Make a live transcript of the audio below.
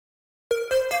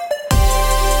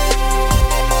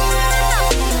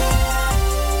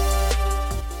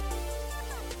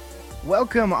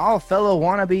Welcome, all fellow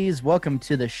wannabes. Welcome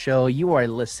to the show. You are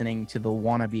listening to the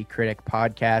Wannabe Critic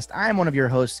podcast. I am one of your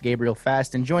hosts, Gabriel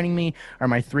Fast, and joining me are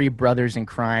my three brothers in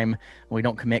crime. We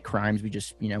don't commit crimes. We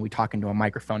just, we talk into a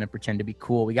microphone and pretend to be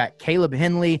cool. We got Caleb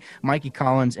Henley, Mikey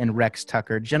Collins, and Rex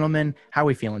Tucker. Gentlemen, how are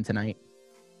we feeling tonight?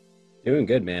 Doing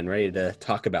good, man. Ready to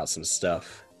talk about some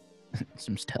stuff.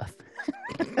 Some stuff.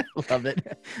 Love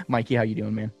it. Mikey, how you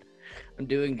doing, man? I'm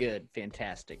doing good.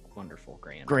 Fantastic. Wonderful.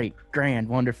 Grand. Great. Grand.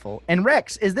 Wonderful. And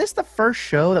Rex, is this the first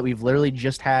show that we've literally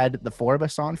just had the four of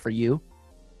us on for you?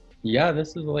 Yeah, this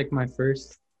is like my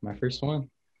first one.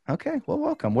 Okay. Well,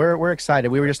 welcome. We're excited.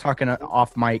 We were just talking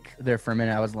off mic there for a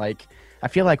minute. I was like, I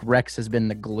feel like Rex has been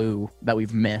the glue that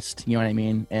we've missed. You know what I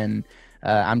mean? And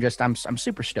I'm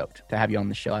super stoked to have you on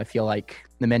the show. I feel like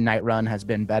the Midnight Run has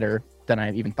been better than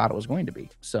I even thought it was going to be.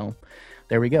 So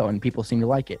there we go. And people seem to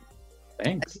like it.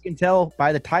 Thanks. As you can tell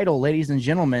by the title, ladies and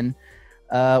gentlemen,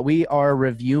 we are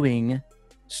reviewing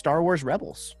Star Wars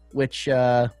Rebels, which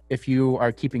if you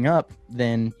are keeping up,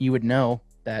 then you would know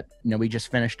that, we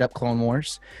just finished up Clone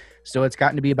Wars. So it's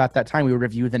gotten to be about that time we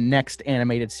review the next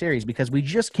animated series because we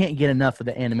just can't get enough of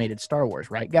the animated Star Wars,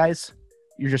 right, guys?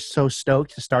 You're just so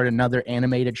stoked to start another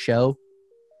animated show.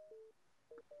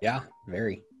 Yeah,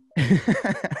 very.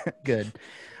 Good.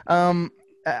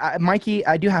 Mikey,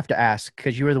 I do have to ask,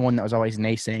 because you were the one that was always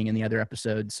naysaying in the other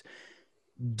episodes.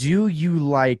 Do you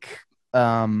like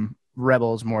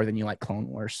Rebels more than you like Clone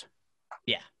Wars?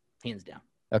 Yeah, hands down.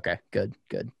 Okay, good.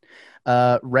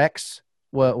 Rex,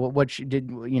 what you did,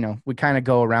 we kind of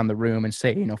go around the room and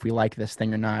say, if we like this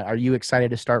thing or not. Are you excited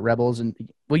to start Rebels? And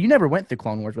you never went through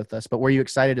Clone Wars with us, but were you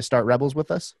excited to start Rebels with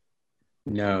us?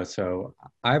 No, so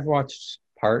I've watched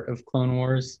part of Clone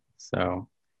Wars, so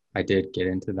I did get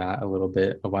into that a little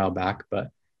bit a while back, but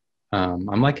I'm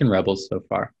liking Rebels so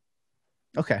far.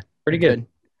 Okay. Pretty good.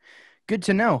 Good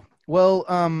to know. Well,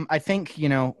 I think,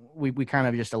 we kind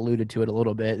of just alluded to it a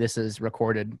little bit. This is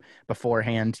recorded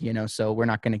beforehand, so we're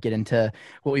not going to get into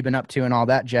what we've been up to and all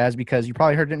that jazz because you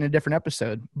probably heard it in a different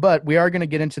episode. But we are going to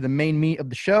get into the main meat of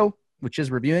the show, which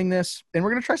is reviewing this. And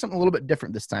we're going to try something a little bit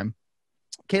different this time.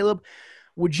 Caleb,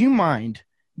 would you mind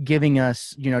giving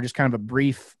us, just kind of a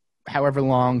brief however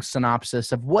long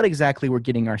synopsis of what exactly we're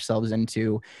getting ourselves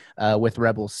into with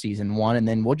Rebels Season 1, and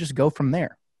then we'll just go from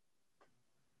there.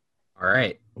 All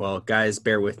right. Well, guys,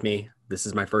 bear with me. This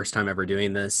is my first time ever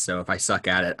doing this, so if I suck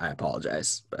at it, I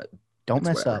apologize. But don't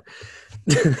mess up.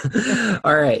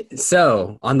 All right.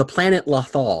 So, on the planet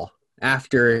Lothal,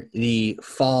 after the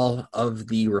fall of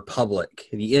the Republic,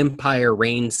 the Empire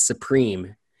reigns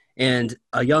supreme, and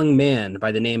a young man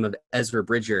by the name of Ezra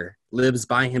Bridger lives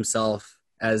by himself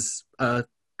as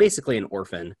basically an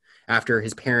orphan after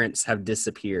his parents have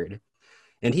disappeared.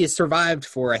 And he has survived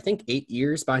for, I think, 8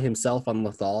 years by himself on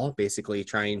Lothal, basically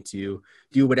trying to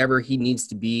do whatever he needs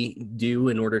to do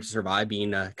in order to survive,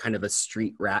 being a kind of a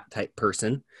street rat type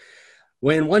person.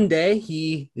 When one day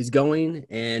he is going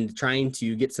and trying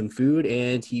to get some food,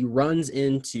 and he runs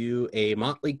into a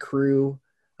motley crew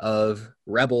of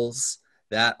rebels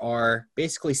that are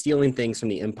basically stealing things from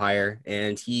the Empire,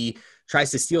 and he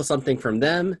tries to steal something from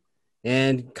them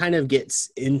and kind of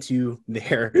gets into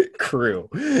their crew,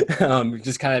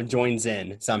 just kind of joins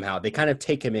in somehow. They kind of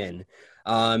take him in,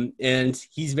 and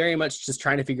he's very much just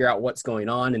trying to figure out what's going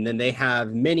on. And then they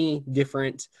have many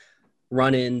different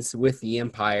run-ins with the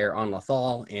Empire on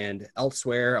Lothal and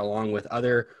elsewhere, along with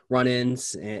other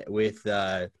run-ins with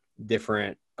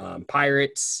different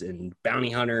pirates and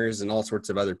bounty hunters and all sorts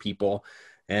of other people.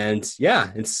 And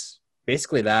yeah, it's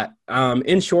basically that.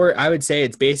 In short, I would say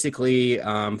it's basically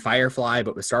Firefly,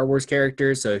 but with Star Wars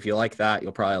characters. So if you like that,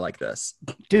 you'll probably like this.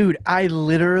 Dude, I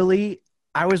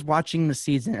was watching the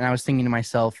season and I was thinking to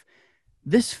myself,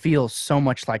 this feels so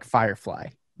much like Firefly.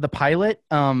 The pilot,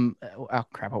 oh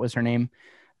crap, what was her name?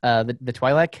 The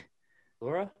Twi'lek?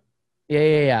 Laura?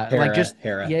 Yeah.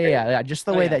 Hera. Yeah. Just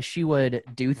the way that she would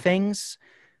do things.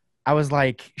 I was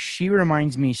like, she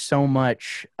reminds me so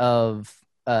much of,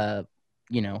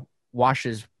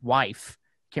 Wash's wife.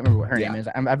 Can't remember what her name is.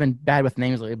 I've been bad with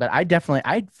names lately, but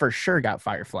I for sure got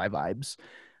Firefly vibes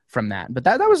from that. But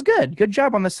that was good. Good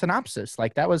job on the synopsis.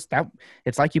 Like that.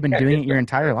 It's like you've been doing it your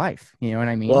entire life. You know what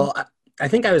I mean? Well, I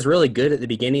think I was really good at the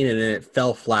beginning, and then it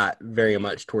fell flat very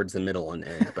much towards the middle and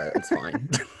end. But it's fine.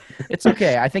 It's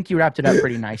okay. I think you wrapped it up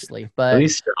pretty nicely. But at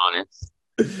least you're honest.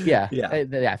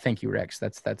 Yeah. Thank you, Rex.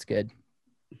 That's good.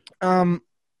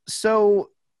 So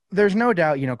there's no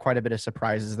doubt, quite a bit of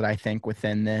surprises that I think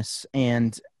within this.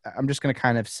 And I'm just going to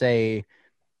kind of say,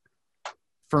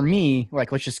 for me,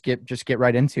 like, let's just get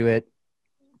right into it.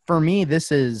 For me, this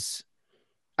is,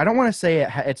 I don't want to say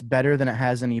it's better than it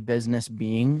has any business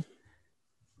being,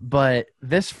 But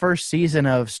this first season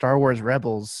of Star Wars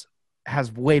Rebels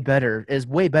is way better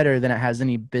than it has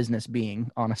any business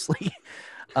being, honestly.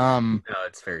 No,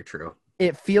 it's very true.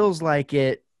 It feels like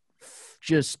it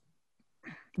just,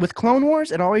 with Clone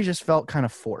Wars, it always just felt kind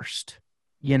of forced,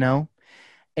 you know?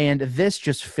 And this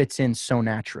just fits in so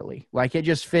naturally. Like, it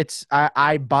just fits.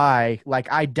 I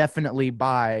definitely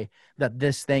buy that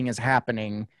this thing is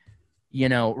happening, you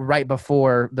know, right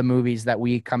before the movies that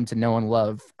we come to know and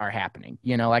love are happening.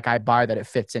 You know, like, I buy that it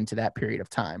fits into that period of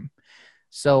time.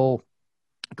 So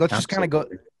let's just kind of go.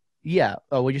 Yeah.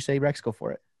 Oh, what'd you say, Rex? Go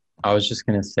for it. I was just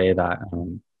gonna say that,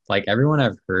 like everyone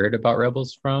I've heard about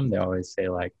Rebels from, they always say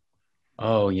like,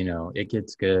 oh, you know, it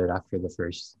gets good after the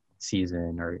first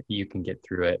season, or you can get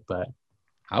through it. But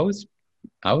I was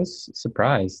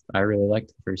surprised. I really liked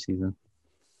the first season.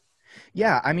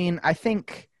 Yeah. I mean, I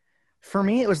think for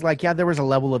me, it was like, yeah, there was a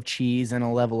level of cheese and a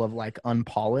level of like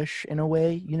unpolish in a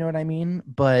way. You know what I mean?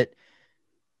 But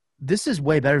this is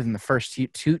way better than the first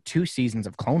two seasons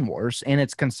of Clone Wars, and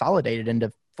it's consolidated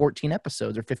into 14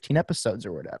 episodes or 15 episodes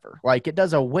or whatever. Like, it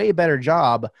does a way better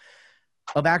job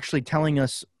of actually telling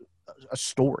us a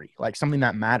story, like something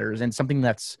that matters and something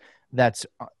that's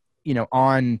you know,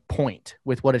 on point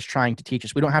with what it's trying to teach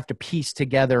us. We don't have to piece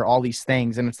together all these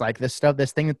things, and it's like this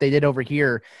thing that they did over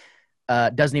here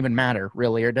doesn't even matter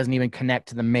really, or it doesn't even connect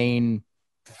to the main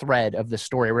thread of the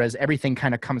story, whereas everything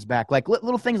kind of comes back, like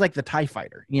little things like the TIE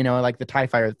fighter, you know, like the TIE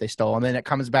fighter that they stole, and then it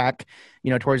comes back,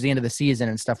 you know, towards the end of the season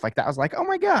and stuff like that. I was like, oh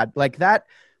my God, like that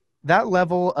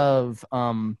level of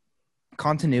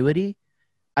continuity,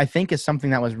 I think, is something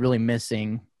that was really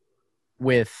missing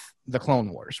with the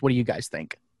Clone Wars. What do you guys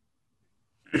think?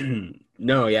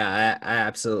 No, yeah, I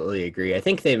absolutely agree. I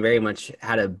think they very much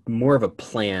had a more of a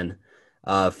plan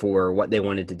for what they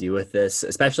wanted to do with this,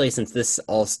 especially since this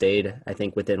all stayed, I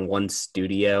think, within one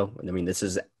studio. I mean,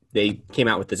 they came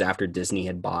out with this after Disney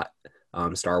had bought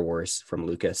Star Wars from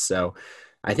Lucas. So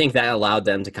I think that allowed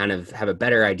them to kind of have a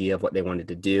better idea of what they wanted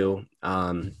to do.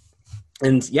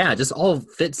 And yeah, it just all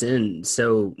fits in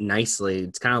so nicely.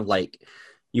 It's kind of like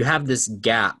you have this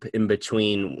gap in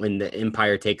between when the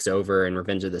Empire takes over and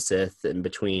Revenge of the Sith, in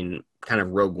between kind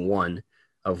of Rogue One,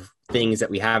 of things that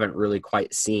we haven't really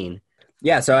quite seen.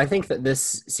 Yeah, so I think that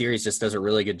this series just does a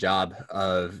really good job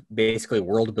of basically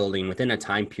world building within a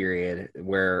time period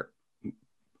where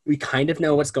we kind of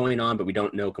know what's going on, but we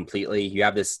don't know completely. You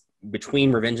have this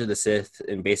between Revenge of the Sith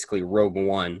and basically Rogue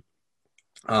One,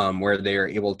 where they're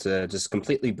able to just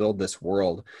completely build this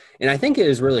world. And I think it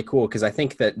is really cool because I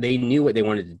think that they knew what they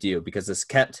wanted to do, because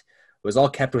was all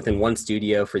kept within one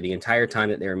studio for the entire time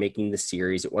that they were making the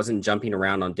series. It wasn't jumping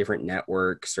around on different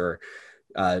networks or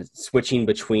switching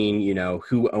between, you know,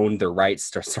 who owned the rights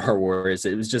to Star Wars.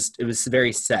 It was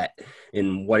very set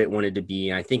in what it wanted to be.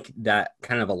 And I think that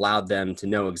kind of allowed them to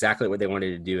know exactly what they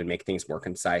wanted to do and make things more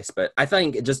concise. But I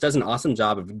think it just does an awesome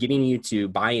job of getting you to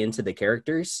buy into the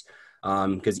characters,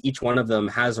 because each one of them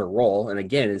has a role. And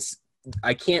again,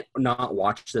 I can't not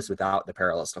watch this without the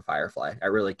parallels to Firefly. I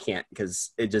really can't,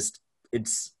 because it's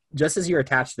just as you're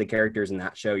attached to the characters in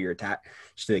that show, you're attached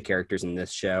to the characters in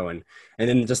this show. And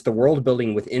then just the world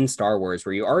building within Star Wars,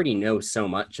 where you already know so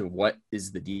much of what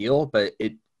is the deal, but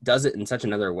it does it in such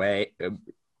another way,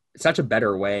 such a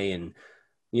better way. And,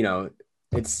 you know,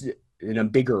 it's in a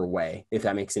bigger way, if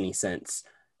that makes any sense.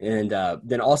 And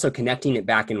then also connecting it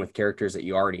back in with characters that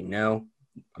you already know.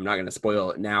 I'm not going to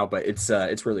spoil it now, but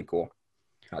it's really cool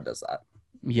how it does that.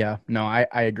 Yeah, no, I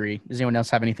agree. Does anyone else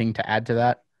have anything to add to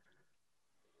that?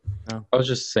 No. I was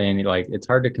just saying, like, it's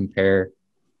hard to compare.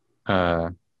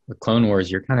 With Clone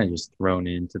Wars, you're kind of just thrown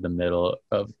into the middle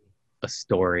of a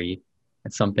story.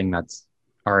 It's something that's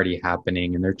already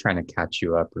happening, and they're trying to catch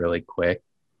you up really quick.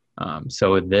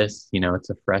 So with this, you know,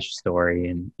 it's a fresh story,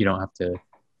 and you don't have to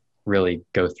really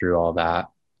go through all that.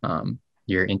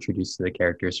 You're introduced to the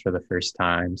characters for the first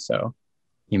time, so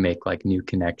you make like new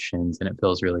connections, and it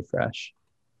feels really fresh.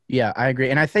 Yeah, I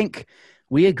agree. And I think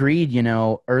we agreed, you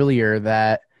know, earlier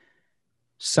that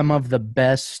some of the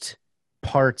best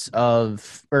parts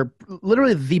of, or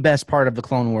literally the best part of the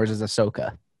Clone Wars, is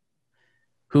Ahsoka,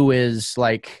 who is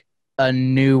like a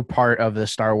new part of the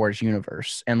Star Wars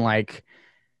universe. And like,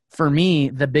 for me,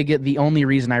 the only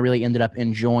reason I really ended up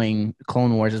enjoying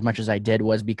Clone Wars as much as I did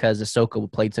was because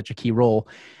Ahsoka played such a key role.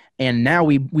 And now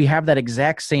we have that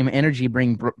exact same energy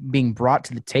being brought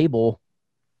to the table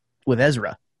with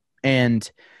Ezra.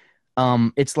 And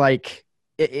it's like,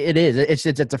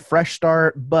 it's a fresh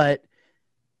start, but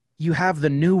you have the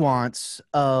nuance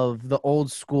of the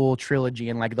old school trilogy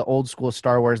and like the old school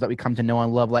Star Wars that we come to know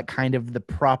and love, like kind of the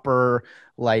proper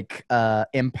like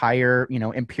Empire, you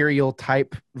know, Imperial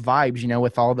type vibes, you know,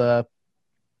 with all the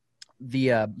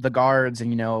the guards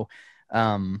and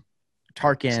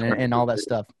Tarkin and all that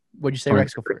stuff. What'd you say,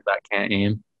 Rex? Go for it. That can't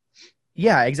aim.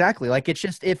 Yeah, exactly. Like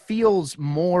it feels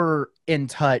more in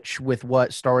touch with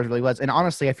what Star Wars really was. And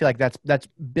honestly, I feel like that's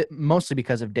mostly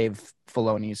because of Dave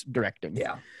Filoni's directing.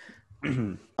 Yeah.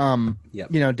 Yep.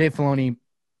 Dave Filoni,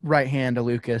 right hand to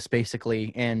Lucas,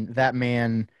 basically, and that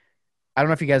man. I don't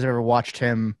know if you guys have ever watched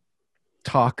him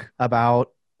talk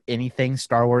about anything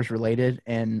Star Wars related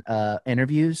in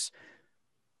interviews.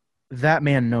 That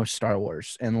man knows Star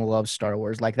Wars and loves Star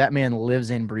Wars. Like that man lives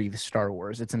and breathes Star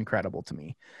Wars. It's incredible to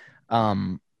me.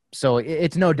 So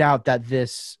it's no doubt that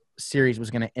this series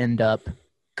was going to end up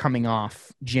coming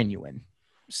off genuine.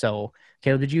 So,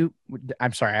 Caleb,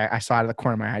 I'm sorry, I saw out of the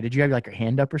corner of my eye. Did you have like your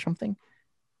hand up or something?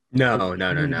 No.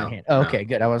 Oh, okay,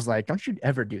 good. I was like, don't you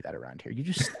ever do that around here. You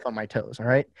just step on my toes. All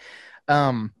right.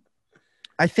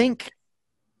 I think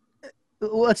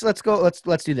let's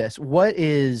do this.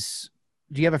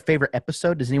 Do you have a favorite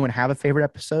episode? Does anyone have a favorite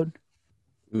episode?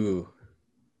 Ooh.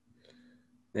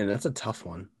 Man, that's a tough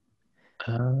one.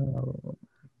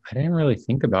 I didn't really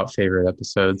think about favorite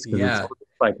episodes because Yeah.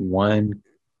 it's like one,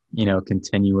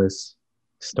 continuous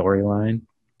storyline.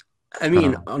 I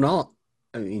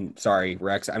mean, sorry,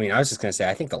 Rex. I mean, I was just gonna say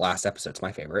I think the last episode's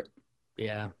my favorite.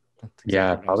 Yeah. That's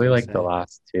Yeah, exactly what I was probably gonna like say. the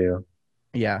last two.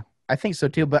 Yeah, I think so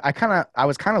too. But I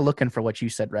was kind of looking for what you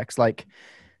said, Rex. Like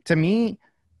to me,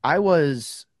 I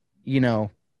was,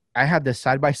 I had this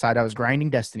side by side. I was grinding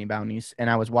Destiny bounties and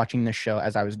I was watching this show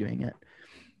as I was doing it.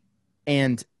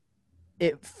 And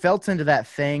it felt into that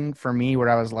thing for me where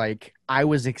I was like, I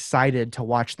was excited to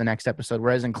watch the next episode.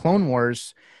 Whereas in Clone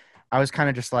Wars, I was kind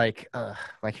of just like,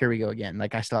 here we go again.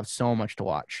 Like I still have so much to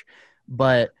watch.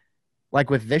 But like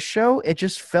with this show,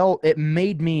 it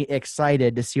made me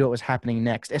excited to see what was happening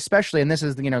next, especially, and this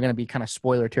is, going to be kind of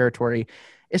spoiler territory,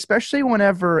 especially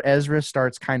whenever Ezra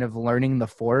starts kind of learning the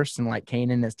Force and like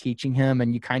Kanan is teaching him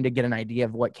and you kind of get an idea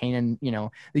of what Kanan,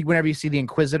 whenever you see the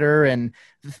Inquisitor and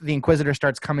the Inquisitor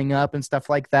starts coming up and stuff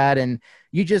like that. And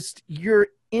you're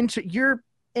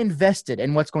invested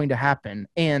in what's going to happen.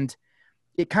 And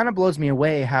it kind of blows me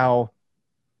away how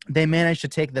they managed to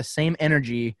take the same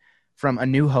energy from A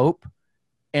New Hope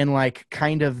and like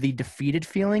kind of the defeated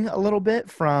feeling a little bit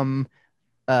from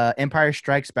Empire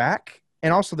Strikes Back,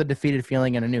 and also the defeated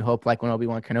feeling in A New Hope, like when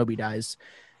Obi-Wan Kenobi dies.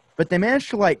 But they managed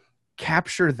to like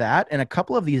capture that in a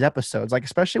couple of these episodes, like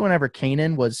especially whenever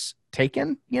Kanan was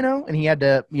taken, and he had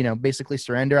to, basically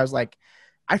surrender. I was like,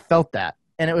 I felt that.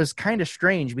 And it was kind of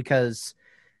strange because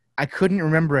I couldn't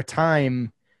remember a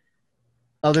time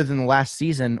other than the last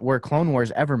season where Clone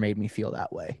Wars ever made me feel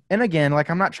that way. And again, like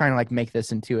I'm not trying to like make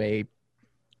this into a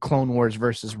Clone Wars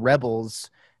versus Rebels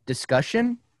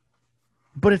discussion,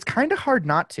 but it's kind of hard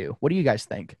not to. What do you guys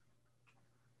think?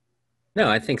 No,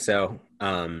 I think so.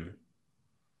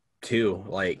 Too.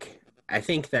 Like, I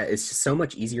think that it's just so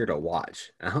much easier to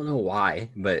watch. I don't know why,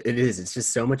 but it is. It's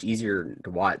just so much easier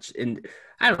to watch. And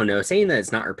I don't know, saying that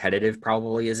it's not repetitive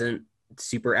probably isn't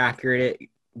super accurate,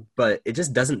 but it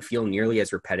just doesn't feel nearly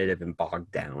as repetitive and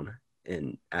bogged down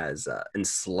and as and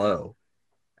slow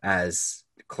as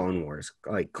Clone Wars.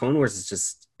 Like Clone Wars is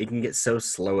just, it can get so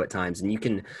slow at times, and you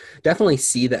can definitely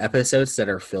see the episodes that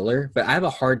are filler, but I have a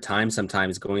hard time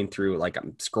sometimes going through, like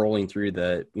I'm scrolling through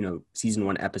the, season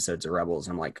 1 episodes of Rebels.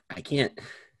 I'm like, I can't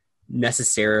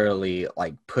necessarily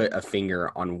like put a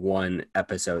finger on one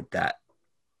episode that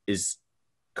is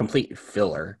complete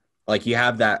filler. Like you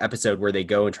have that episode where they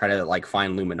go and try to like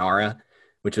find Luminara,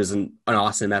 which was an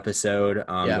awesome episode.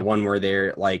 The one where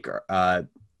they're like,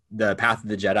 the Path of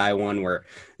the Jedi one where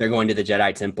they're going to the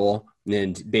Jedi Temple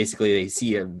and basically they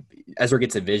see Ezra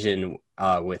gets a vision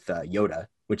with Yoda,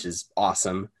 which is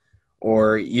awesome.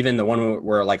 Or even the one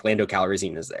where like Lando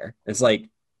Calrissian is there. It's like,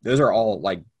 those are all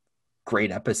like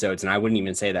great episodes. And I wouldn't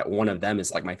even say that one of them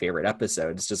is like my favorite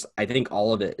episode. It's just, I think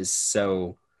all of it is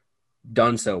so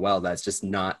done so well that's just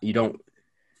not, you don't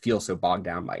feel so bogged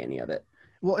down by any of it.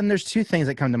 Well, and there's two things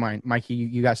that come to mind. Mikey,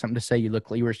 you got something to say? You look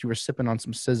like you were sipping on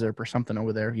some scissor or something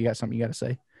over there. You got something you got to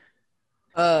say?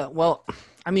 Well,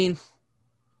 I mean,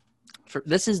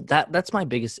 that's my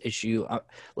biggest issue.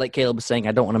 Like Caleb was saying,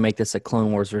 I don't want to make this a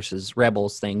Clone Wars versus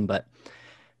Rebels thing, but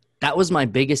that was my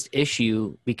biggest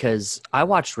issue because I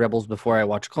watched Rebels before I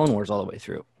watched Clone Wars all the way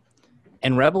through.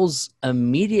 And Rebels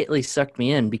immediately sucked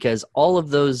me in because all of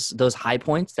those high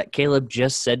points that Caleb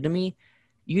just said to me,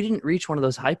 you didn't reach one of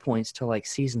those high points till like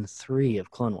season 3 of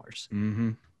Clone Wars.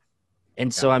 Mm-hmm.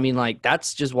 And so, I mean, like,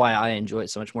 that's just why I enjoy it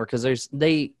so much more because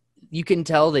you can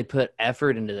tell they put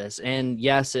effort into this. And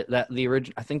yes,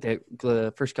 I think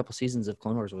the first couple seasons of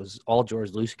Clone Wars was all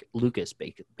George Lucas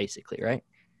basically, right?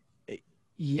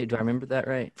 Do I remember that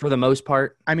right? For the most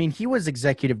part. I mean, he was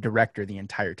executive director the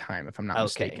entire time, if I'm not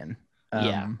mistaken.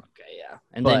 Yeah. Okay. Yeah.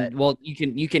 And but- then, well,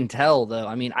 you can tell though.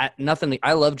 I mean,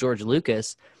 I love George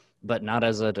Lucas, but not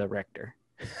as a director.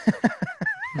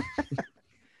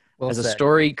 Well as a said.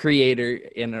 story creator,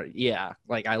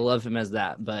 like I love him as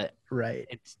that. But Right.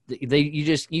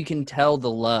 it's you can tell the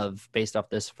love based off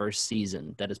this first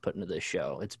season that is put into this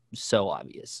show. It's so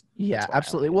obvious. Yeah, That's why I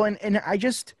absolutely. like it. Well, and I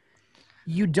just,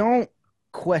 you don't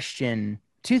question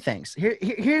two things.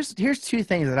 Here's two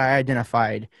things that I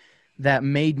identified that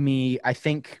made me, I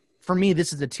think, for me,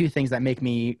 this is the two things that make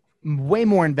me way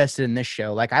more invested in this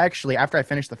show. Like, I actually, after I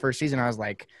finished the first season, I was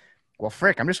like, well,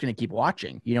 frick, I'm just going to keep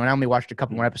watching. You know, and I only watched a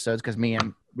couple more episodes because me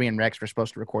and Rex were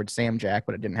supposed to record Sam Jack,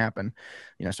 but it didn't happen.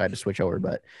 You know, so I had to switch over,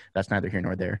 but that's neither here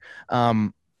nor there.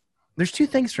 There's two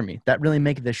things for me that really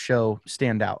make this show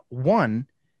stand out. One,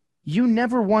 you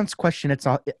never once question its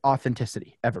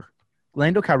authenticity, ever.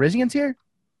 Lando Calrissian's here?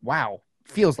 Wow.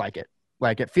 Feels like it.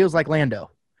 Like, it feels like Lando.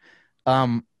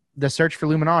 The search for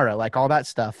Luminara, like all that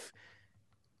stuff.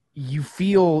 You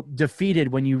feel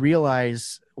defeated when you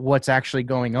realize what's actually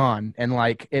going on. And,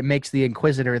 like, it makes the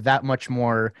Inquisitor that much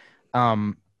more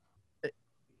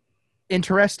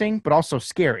interesting, but also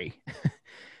scary.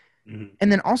 Mhm.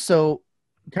 And then also,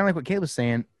 kind of like what Caleb was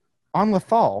saying, on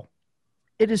Lothal,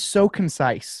 it is so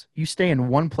concise. You stay in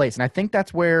one place. And I think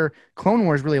that's where Clone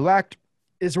Wars really lacked,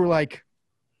 is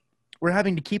we're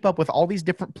having to keep up with all these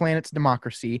different planets'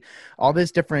 democracy, all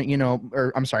this different,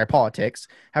 politics,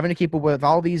 having to keep up with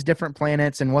all these different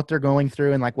planets and what they're going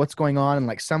through and like what's going on. And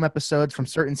like some episodes from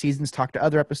certain seasons talk to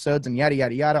other episodes and yada,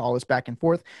 yada, yada, all this back and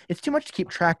forth. It's too much to keep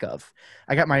track of.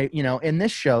 I got my, in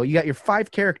this show, you got your 5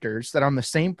 characters that are on the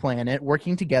same planet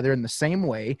working together in the same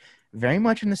way, very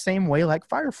much in the same way like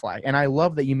Firefly. And I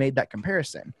love that you made that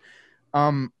comparison.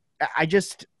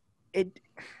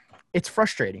 It's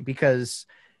frustrating because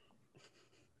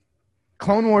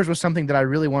Clone Wars was something that I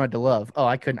really wanted to love. Oh,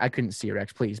 I couldn't see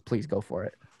Rex. Please go for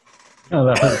it. No,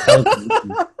 that was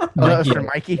Oh, that was for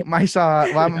Mikey.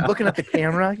 I'm looking at the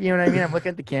camera. You know what I mean? I'm looking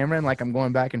at the camera and like I'm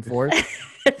going back and forth.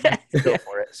 Go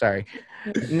for it. Sorry.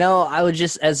 No, I would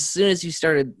just, as soon as you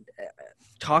started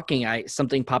talking,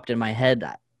 something popped in my head.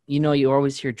 You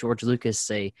always hear George Lucas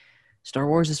say, Star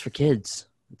Wars is for kids.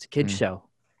 It's a kid's show.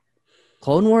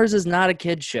 Clone Wars is not a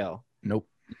kid's show. Nope.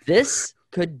 This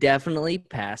could definitely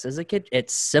pass as a kid.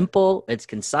 It's simple. It's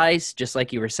concise. Just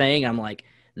like you were saying, I'm like,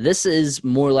 this is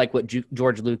more like what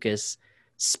George Lucas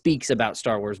speaks about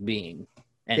Star Wars being.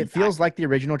 And it feels like the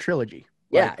original trilogy.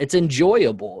 Yeah, it's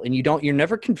enjoyable, and you're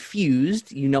never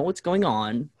confused. You know what's going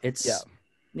on.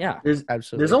 Yeah.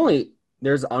 Absolutely.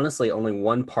 There's honestly only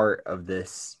one part of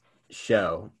this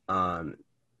show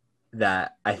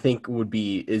that I think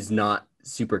is not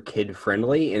super kid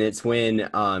friendly, and it's when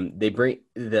they bring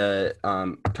the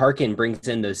Tarkin brings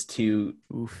in those two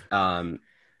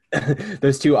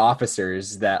those two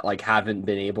officers that like haven't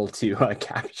been able to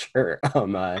capture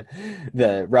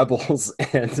the rebels,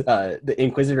 and the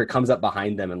Inquisitor comes up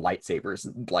behind them and lightsabers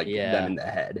them in the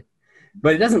head,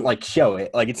 but it doesn't like show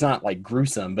it, like it's not like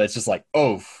gruesome, but it's just like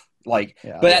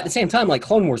at the same time, like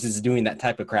Clone Wars is doing that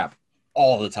type of crap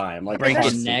all the time, like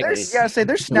breaking necks.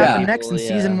 They're snapping necks in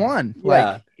season 1.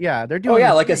 They're doing. Oh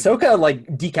yeah, like Ahsoka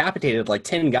like decapitated like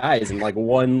 10 guys in like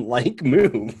one like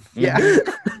move. Yeah.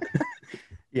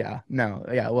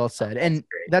 Well said. And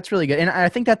that's really good. And I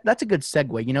think that's a good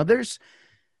segue.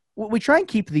 We try and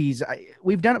keep these.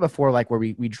 We've done it before, like where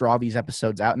we draw these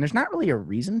episodes out, and there's not really a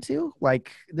reason to.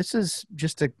 Like this is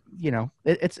just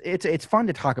it's fun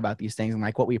to talk about these things and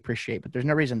like what we appreciate, but there's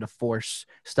no reason to force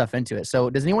stuff into it. So,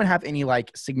 does anyone have any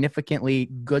like significantly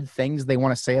good things they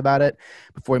want to say about it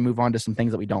before we move on to some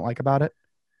things that we don't like about it?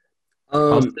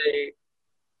 I'll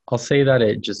say that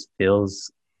it just feels.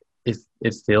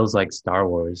 It feels like Star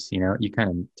Wars. You kind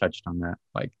of touched on that.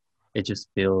 Like it just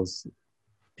feels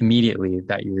immediately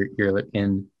that you're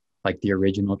in like the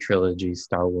original trilogy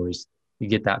Star Wars. You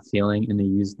get that feeling, and they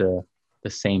use the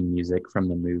same music from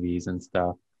the movies and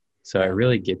stuff, so it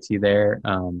really gets you there.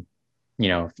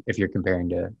 If you're comparing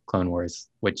to Clone Wars,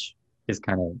 which is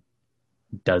kind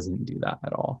of doesn't do that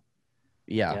at all.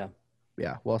 Yeah,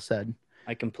 well said.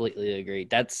 I completely agree.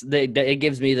 It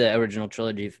gives me the original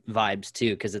trilogy vibes too,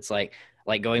 because it's like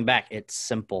going back, it's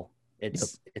simple.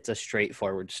 It's a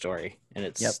straightforward story, and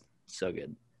it's so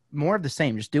good. More of the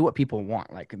same. Just do what people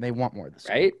want. Like they want more of the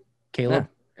same. Right? Caleb?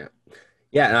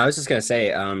 Yeah, and I was just gonna say,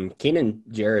 Kanan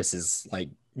Jarrus is like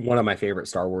one of my favorite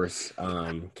Star Wars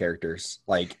characters.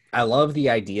 Like I love the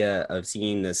idea of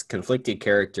seeing this conflicted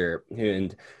character,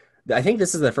 and I think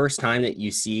this is the first time that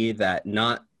you see that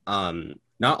not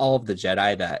all of the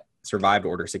Jedi that survived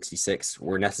Order 66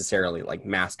 were necessarily like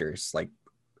masters, like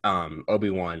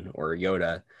Obi-Wan or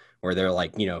Yoda, where they're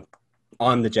like, you know,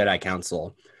 on the Jedi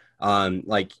Council.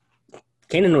 Like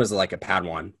Kanan was like a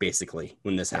Padawan basically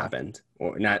when this happened,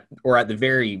 or not, or at the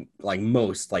very like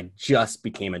most like just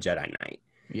became a Jedi Knight.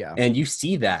 Yeah. And you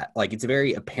see that, like, it's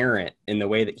very apparent in the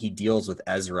way that he deals with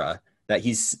Ezra, that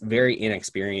he's very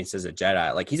inexperienced as a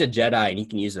Jedi. Like, he's a Jedi and he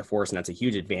can use the Force, and that's a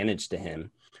huge advantage to him.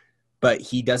 But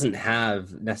he doesn't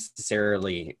have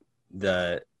necessarily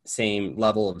the same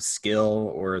level of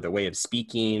skill or the way of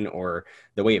speaking or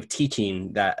the way of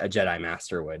teaching that a Jedi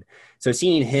Master would. So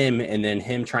seeing him and then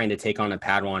him trying to take on a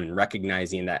Padawan and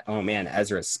recognizing that, oh man,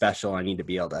 Ezra's special, I need to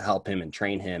be able to help him and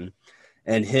train him.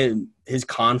 And his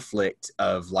conflict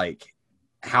of like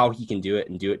how he can do it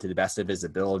and do it to the best of his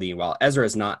ability, while Ezra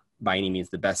is not by any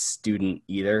means the best student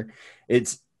either.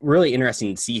 It's really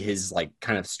interesting to see his like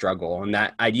kind of struggle, and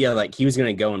that idea like he was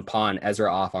going to go and pawn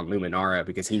Ezra off on Luminara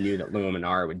because he knew that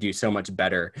Luminara would do so much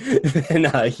better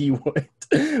than he would.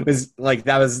 Was like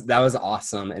that was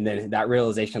awesome. And then that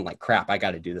realization, like, crap, I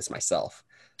got to do this myself.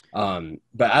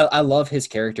 But I love his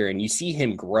character, and you see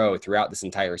him grow throughout this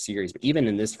entire series. But even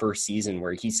in this first season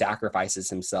where he sacrifices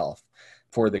himself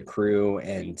for the crew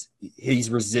and he's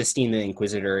resisting the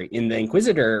Inquisitor, and the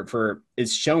Inquisitor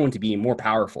is shown to be more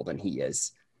powerful than he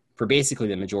is for basically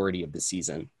the majority of the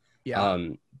season. Yeah.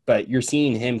 But you're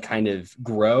seeing him kind of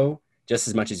grow just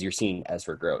as much as you're seeing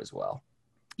Ezra grow as well.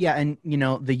 Yeah. And, you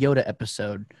know, the Yoda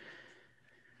episode,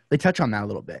 they touch on that a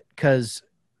little bit because,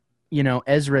 you know,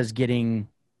 Ezra's getting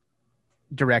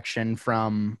direction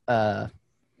from there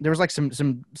was like some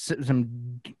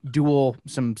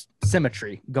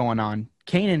symmetry going on.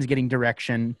 Kanan's getting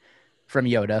direction from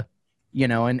Yoda, you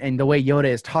know, and the way Yoda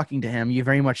is talking to him, you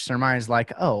very much surmise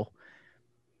like, oh,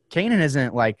 Kanan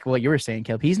isn't like what you were saying,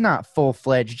 Caleb. He's not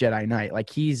full-fledged Jedi Knight. Like,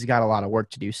 he's got a lot of work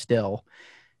to do still.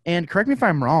 And correct me if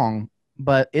I'm wrong,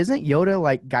 but isn't Yoda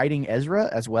like guiding Ezra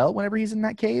as well whenever he's in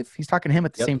that cave? He's talking to him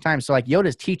at the same time. So like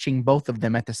Yoda's teaching both of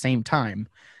them at the same time.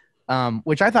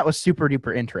 Which I thought was super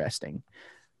duper interesting.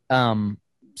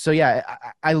 So yeah,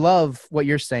 I love what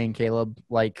you're saying, Caleb.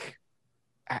 Like,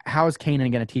 how is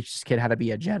Kanan going to teach this kid how to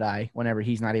be a Jedi whenever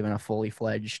he's not even a fully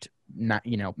fledged,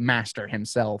 master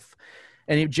himself?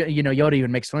 And Yoda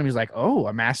even makes fun of him. He's like, "Oh,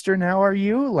 a master now, are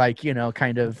you?" Like,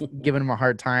 kind of giving him a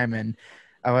hard time. And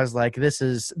I was like,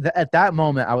 at that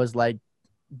moment, I was like,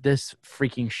 this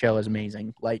freaking show is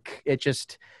amazing. Like, it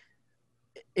just,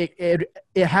 it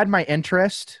had my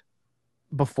interest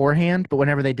beforehand, but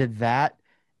whenever they did that,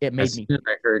 it made me. As soon as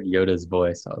I heard Yoda's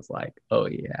voice, I was like, "Oh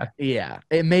yeah."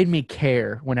 It made me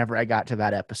care whenever I got to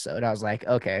that episode. I was like,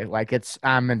 okay, like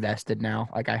I'm invested now.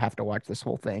 Like, I have to watch this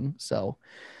whole thing. So,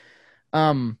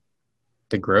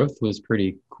 the growth was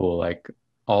pretty cool. Like,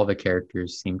 all the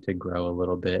characters seem to grow a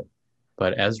little bit,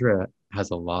 but Ezra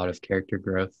has a lot of character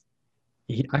growth.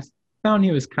 I found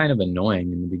he was kind of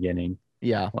annoying in the beginning.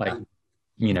 Yeah, like,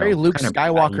 very Luke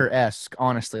Skywalker-esque,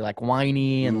 honestly, like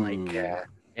whiny and like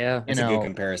yeah, it's a good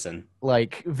comparison.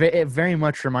 Like, it very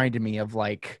much reminded me of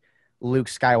like Luke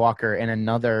Skywalker in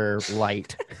another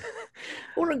light.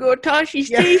 I want to go to Tashi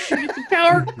Station with the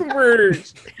power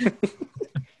converters.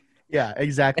 Yeah,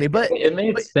 exactly. But it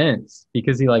made sense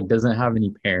because he like doesn't have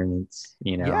any parents,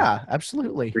 Yeah,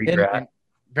 absolutely. And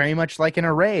very much like an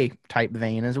Array type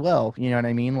vein as well. You know what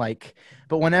I mean? Like,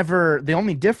 but whenever the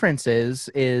only difference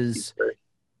is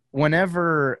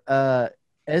whenever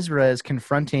Ezra is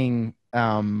confronting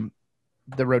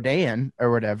the Rodan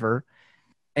or whatever,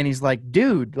 and he's like,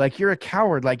 dude, like, you're a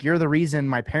coward, like, you're the reason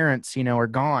my parents, are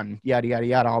gone, yada yada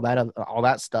yada, all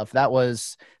that stuff. That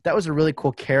was a really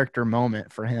cool character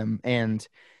moment for him, and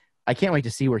I can't wait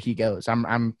to see where he goes.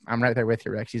 I'm right there with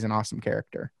you, Rex. He's an awesome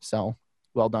character. So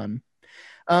well done.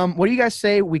 What do you guys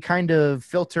say we kind of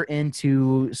filter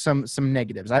into some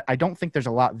negatives? I don't think there's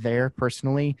a lot there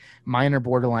personally. Mine are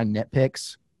borderline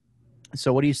nitpicks.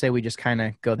 So what do you say we just kind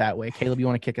of go that way? Caleb, you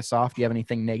want to kick us off? Do you have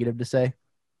anything negative to say?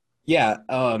 Yeah,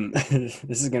 this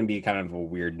is going to be kind of a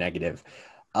weird negative.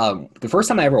 The first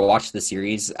time I ever watched the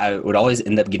series, I would always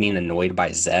end up getting annoyed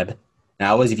by Zeb. And I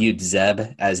always viewed Zeb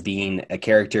as being a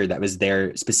character that was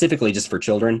there specifically just for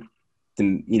children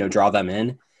to, draw them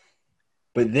in.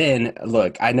 But then,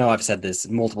 look, I know I've said this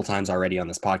multiple times already on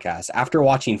this podcast. After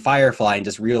watching Firefly and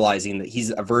just realizing that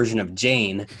he's a version of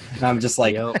Jane, and I'm just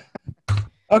like,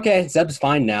 okay, Zeb's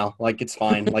fine now. Like, it's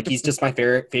fine. Like, he's just my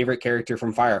favorite character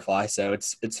from Firefly, so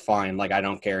it's fine. Like, I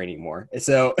don't care anymore.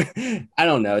 So, I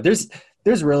don't know. There's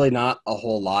really not a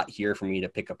whole lot here for me to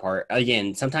pick apart.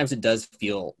 Again, sometimes it does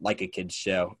feel like a kid's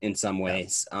show in some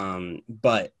ways,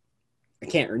 but I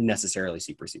can't necessarily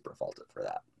super fault it for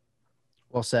that.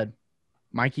 Well said.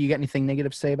 Mikey, you got anything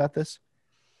negative to say about this?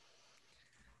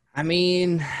 I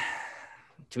mean,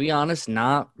 to be honest,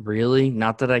 not really.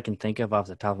 Not that I can think of off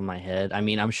the top of my head. I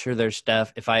mean, I'm sure there's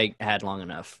stuff, if I had long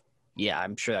enough, yeah,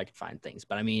 I'm sure I could find things.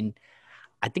 But I mean,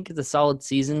 I think it's a solid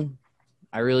season.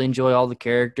 I really enjoy all the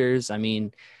characters. I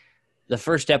mean, the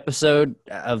first episode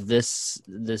of this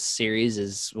series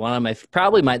is one of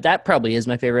that probably is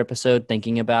my favorite episode,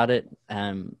 thinking about it,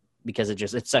 because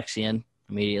it sucks you in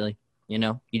immediately. You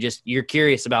know, you're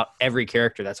curious about every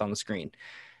character that's on the screen,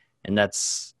 and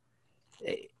that's,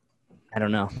 I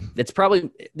don't know.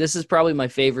 This is probably my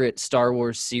favorite Star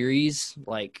Wars series,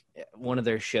 like one of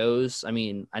their shows. I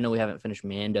mean, I know we haven't finished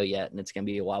Mando yet, and it's gonna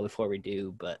be a while before we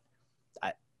do, but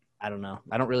I don't know.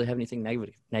 I don't really have anything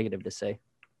negative to say.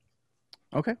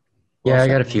 Okay. Yeah, I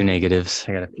got a few negatives.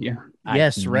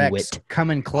 Yes, Rex, it.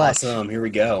 come in clutch. Awesome. Here we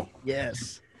go.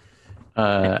 Yes.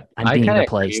 I'm being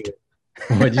replaced.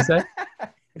 What'd you say?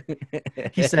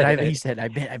 He said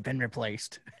I've been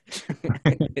replaced.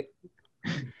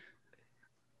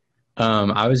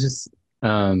 I was just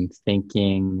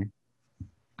thinking,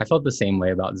 I felt the same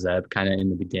way about Zeb kind of in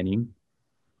the beginning.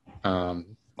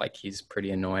 Like he's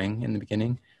pretty annoying in the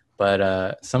beginning,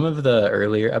 but some of the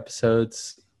earlier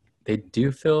episodes, they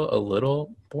do feel a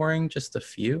little boring, just a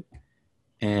few.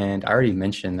 And I already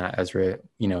mentioned that Ezra,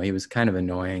 he was kind of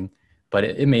annoying, but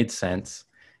it made sense.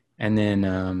 And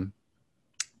then,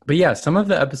 but yeah, some of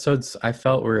the episodes I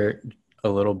felt were a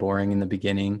little boring in the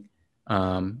beginning.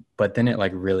 But then it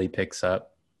like really picks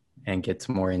up and gets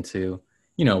more into,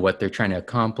 what they're trying to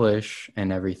accomplish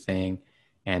and everything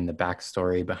and the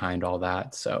backstory behind all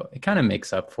that. So it kind of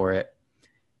makes up for it.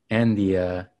 And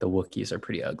the Wookiees are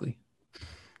pretty ugly.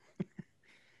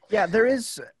 Yeah, there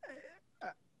is.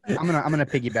 I'm gonna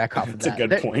piggyback off of That's that. a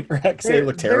good point, Rex. They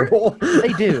look terrible.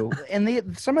 They do,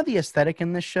 and some of the aesthetic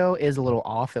in this show is a little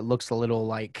off. It looks a little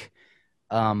like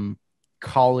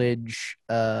college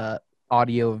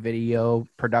audio video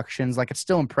productions. Like, it's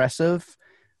still impressive,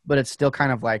 but it's still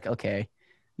kind of like, okay,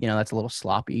 that's a little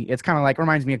sloppy. It's kind of like,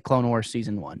 reminds me of Clone Wars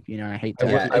season 1. I hate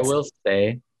to. I will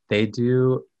say they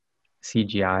do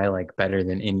CGI like better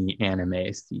than any anime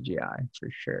CGI for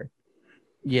sure.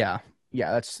 Yeah,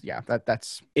 that's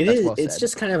Well it's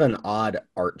just kind of an odd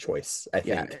art choice, I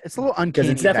think. Yeah, it's a little uncanny because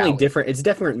it's definitely valley. different. It's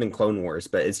different than Clone Wars,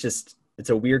 but it's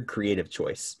a weird creative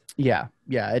choice. Yeah,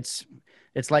 it's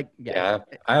like I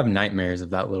have nightmares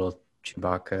of that little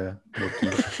Chewbacca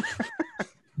Wookiee.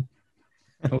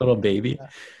 A little baby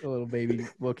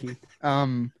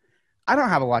Wookiee. I don't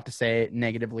have a lot to say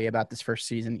negatively about this first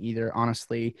season either,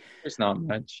 honestly. There's not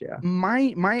much, yeah.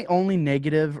 My only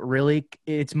negative, really,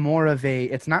 it's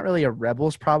not really a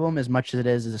Rebels problem as much as it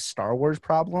is a Star Wars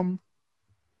problem.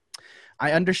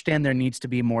 I understand there needs to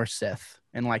be more Sith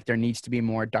and like there needs to be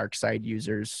more dark side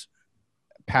users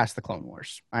past the Clone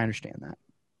Wars. I understand that.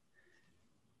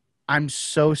 I'm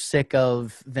so sick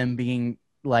of them being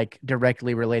like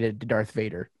directly related to Darth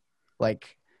Vader.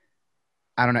 Like,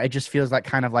 I don't know. It just feels like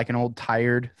kind of like an old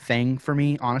tired thing for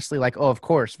me, honestly. Like, oh, of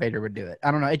course Vader would do it. I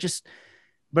don't know.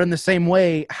 But in the same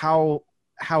way, how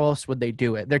else would they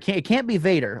do it? It can't be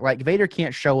Vader. Like, Vader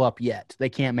can't show up yet. They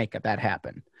can't make that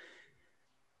happen.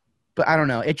 But I don't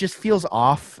know. It just feels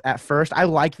off at first. I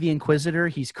like the Inquisitor.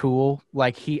 He's cool.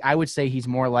 Like, I would say he's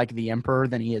more like the Emperor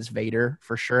than he is Vader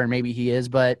for sure. And maybe he is,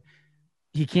 but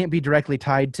he can't be directly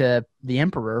tied to the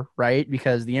Emperor, right?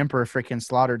 Because the Emperor freaking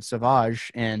slaughtered Savage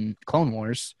in Clone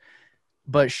Wars.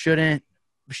 But shouldn't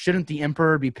the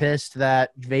Emperor be pissed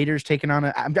that Vader's taken on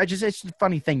it's a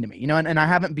funny thing to me, and I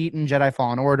haven't beaten Jedi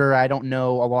Fallen Order. I don't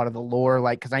know a lot of the lore,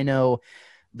 like, because I know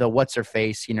the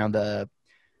what's-her-face, the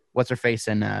what's-her-face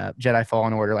in Jedi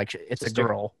Fallen Order, like, it's sister. A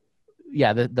girl.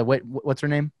 Yeah, what's her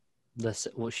name?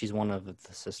 She's one of the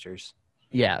sisters.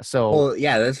 Yeah, so... Well,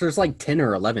 yeah, there's like 10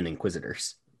 or 11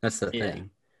 Inquisitors. That's the thing.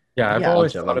 Yeah, I've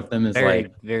always thought of them as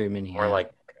very many. More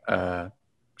like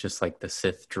just like the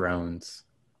Sith drones.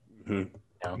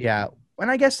 Mm-hmm. Yeah,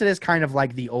 and I guess it is kind of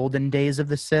like the olden days of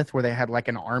the Sith where they had like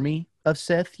an army of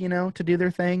Sith, to do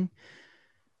their thing.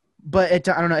 But I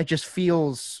don't know, it just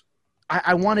feels...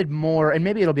 I wanted more, and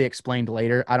maybe it'll be explained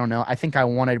later. I don't know. I think I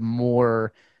wanted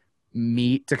more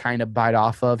meat to kind of bite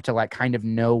off of to like kind of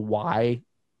know why,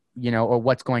 or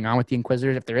what's going on with the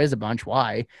Inquisitors. If there is a bunch,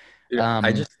 why?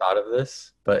 I just thought of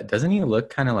this, but doesn't he look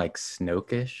kind of like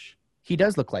Snoke-ish? He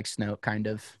does look like Snoke, kind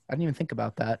of. I didn't even think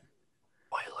about that.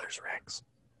 Spoilers, Rex.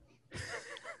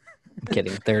 I'm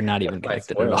kidding. They're not even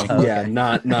connected at all. Okay. Yeah,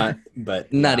 not,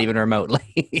 but not even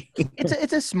remotely.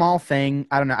 It's a small thing.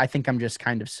 I don't know. I think I'm just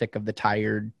kind of sick of the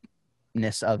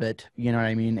tiredness of it. You know what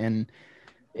I mean? And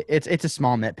it's a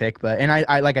small nitpick, but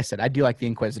I like I said, I do like the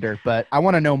Inquisitor, but I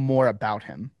want to know more about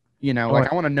him. You know,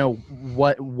 like I want to know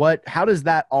how does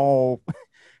that all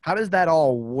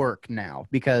work now?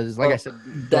 Because like I said,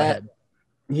 go ahead.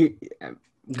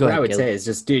 What I would say is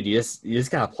just, dude, you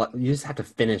just have to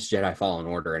finish Jedi Fallen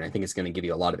Order, and I think it's going to give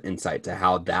you a lot of insight to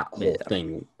how that whole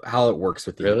thing, how it works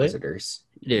with the Inquisitors.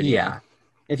 Dude, yeah.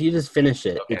 If you just finish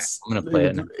it, Okay, I'm gonna play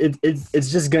it now.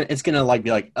 It's gonna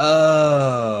be like,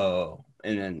 oh,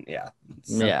 and then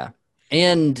yeah.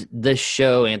 And this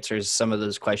show answers some of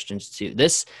those questions too.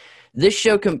 This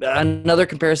show, another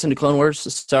comparison to Clone Wars.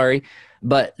 Sorry,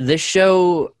 but this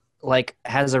show like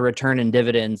has a return in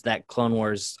dividends that Clone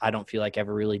Wars I don't feel like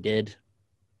ever really did.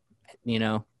 You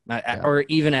know, or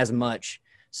even as much.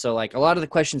 So like a lot of the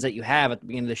questions that you have at the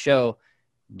beginning of the show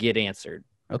get answered.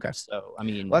 Okay. So, I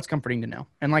mean, well, that's comforting to know.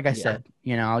 And like I said,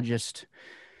 you know, I'll just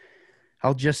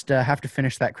have to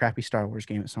finish that crappy Star Wars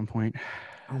game at some point.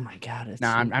 Oh my God.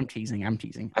 I'm teasing.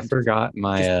 I forgot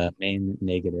my main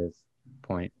negative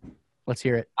point. Let's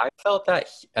hear it. I felt that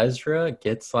Ezra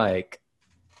gets I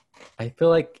feel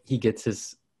like he gets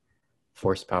his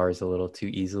force powers a little too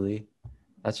easily.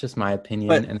 That's just my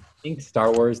opinion. And I think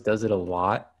Star Wars does it a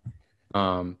lot.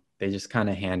 They just kind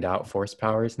of hand out force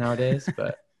powers nowadays,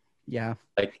 but yeah,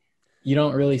 like you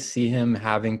don't really see him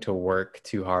having to work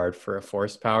too hard for a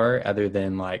force power other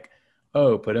than like,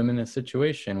 oh, put him in a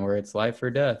situation where it's life or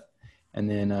death. And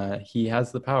then he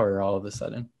has the power all of a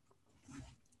sudden.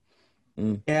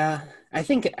 Yeah, I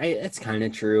think it's kind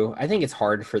of true. I think it's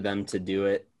hard for them to do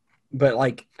it. But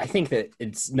like, I think that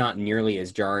it's not nearly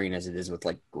as jarring as it is with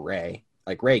like Rey.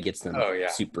 Like Rey gets them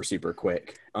super, super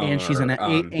quick. And she's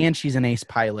an ace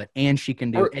pilot, and she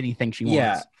can do anything she wants.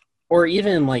 Yeah. Or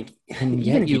even like, and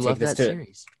yet you love that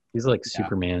series. He's like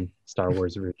Superman, Star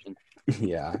Wars version.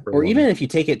 Yeah. Or even if you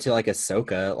take it to like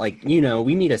Ahsoka, like, you know,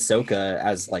 we meet Ahsoka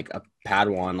as like a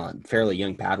Padawan, a fairly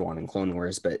young Padawan in Clone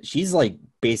Wars, but she's like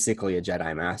basically a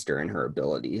Jedi master in her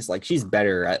abilities. Like she's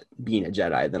better at being a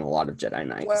Jedi than a lot of Jedi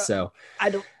Knights. Well, so I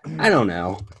don't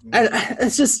know.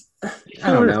 It's just,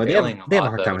 I don't know. They have a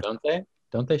hard time.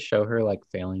 Don't they show her like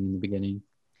failing in the beginning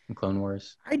in Clone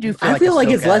Wars? I do. I feel like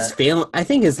it's less failing. I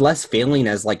think it's less failing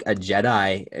as like a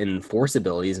Jedi in Force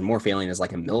abilities and more failing as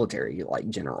like a military like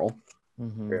general.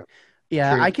 Mm-hmm.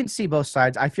 Yeah, I can see both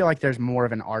sides. I feel like there's more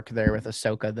of an arc there with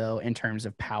Ahsoka, though, in terms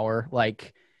of power.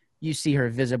 Like, you see her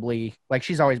visibly, like,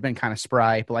 she's always been kind of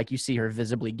spry, but, like, you see her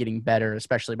visibly getting better,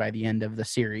 especially by the end of the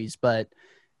series. But,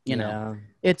 you know,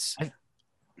 it's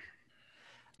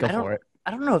 – go for it.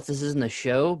 I don't know if this is in the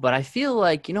show, but I feel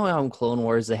like, you know how in Clone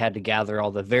Wars they had to gather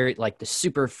all the the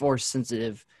super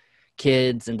Force-sensitive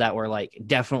kids and that were, like,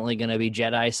 definitely going to be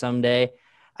Jedi someday?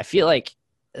 I feel like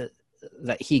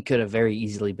that he could have very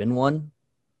easily been one.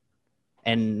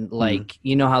 And like,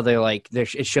 you know how they're like,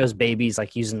 it shows babies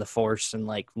like using the Force and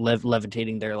like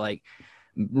levitating their like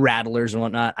rattlers and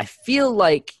whatnot. I feel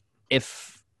like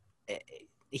if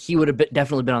he would have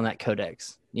definitely been on that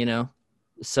codex, you know?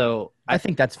 So I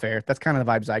think that's fair. That's kind of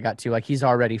the vibes I got too. Like he's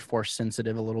already Force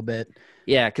sensitive a little bit.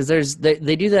 Yeah. Cause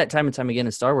they do that time and time again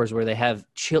in Star Wars where they have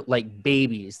like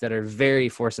babies that are very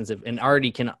Force sensitive and already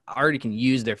can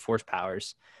use their Force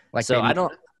powers. Like so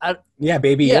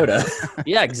Baby Yoda.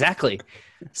 Yeah, exactly.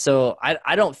 So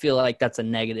I don't feel like that's a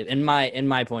negative in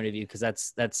my point of view because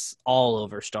that's all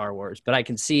over Star Wars. But I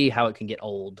can see how it can get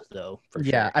old though. For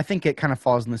sure. I think it kind of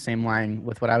falls in the same line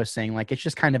with what I was saying. Like it's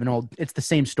just kind of it's the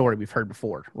same story we've heard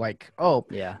before. Like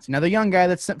it's another young guy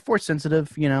that's Force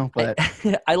sensitive, you know. But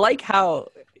I like how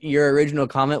your original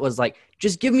comment was like,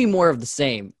 just give me more of the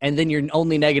same, and then your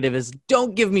only negative is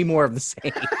don't give me more of the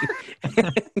same.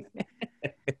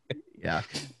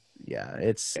 Yeah,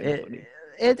 it's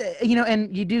you know,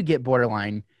 and you do get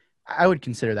borderline. I would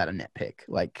consider that a nitpick.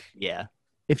 Like,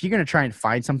 if you're gonna try and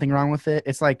find something wrong with it,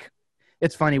 it's like,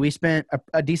 it's funny. We spent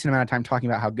a decent amount of time talking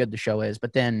about how good the show is,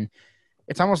 but then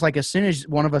it's almost like as soon as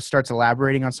one of us starts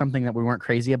elaborating on something that we weren't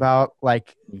crazy about,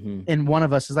 like, and one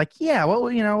of us is like, yeah, what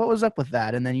was up with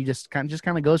that, and then you just kind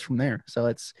of goes from there. So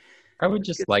it's. I would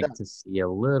just like to see a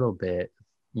little bit,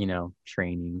 you know,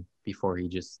 training before he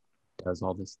just does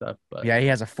all this stuff. But yeah, he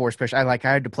has a Force push. I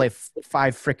had to play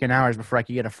 5 freaking hours before I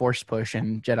could get a Force push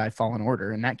in Jedi Fallen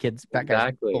Order, and that guy's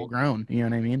full grown. You know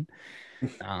what I mean?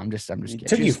 I'm just kidding. It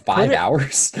took you 5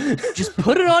 hours. Just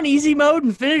put it on easy mode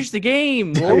and finish the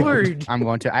game, Lord. I'm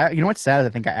going to. You know what's sad? I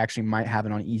think I actually might have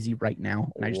it on easy right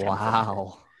now. And I just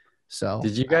So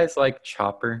did you guys like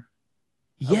Chopper?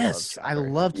 Yes, I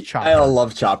loved Chopper. I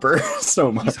love Chopper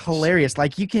so much. He's hilarious.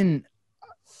 Like you can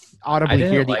audibly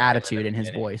hear the attitude in his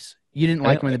voice. You didn't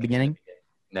like him in the beginning?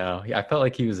 No, I felt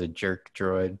like he was a jerk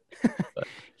droid.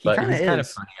 But he's kind of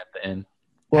funny at the end.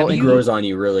 Well, he grows on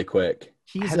you really quick.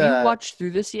 Have you watched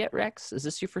through this yet, Rex? Is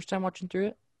this your first time watching through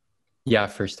it? Yeah,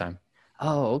 first time.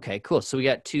 Oh, okay, cool. So we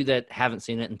got 2 that haven't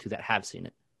seen it and 2 that have seen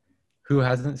it. Who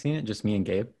hasn't seen it? Just me and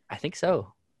Gabe. I think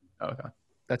so. Oh, okay.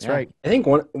 That's Yeah. right. I think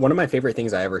one of my favorite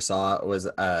things I ever saw was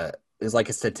is like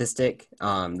a statistic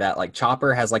that like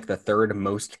Chopper has like the 3rd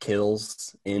most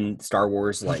kills in Star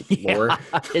Wars like lore.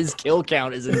 Yeah, his kill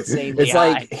count is insanely It's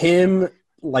high. like him,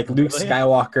 like Luke Really?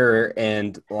 Skywalker,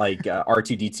 and like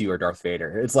R2D2 or Darth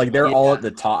Vader. It's like they're all Yeah. at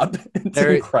the top. It's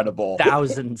They're incredible.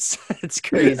 thousands. It's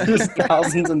crazy. Just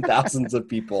thousands and thousands of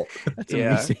people. That's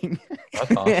Yeah. amazing.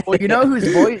 That's awesome. Well, you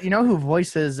know who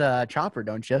voices Chopper,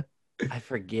 don't you? I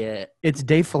forget. It's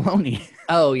Dave Filoni.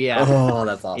 Oh yeah. Oh,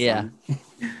 that's awesome. Yeah.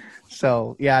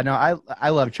 So yeah, no, I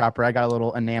love Chopper. I got a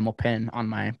little enamel pin on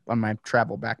my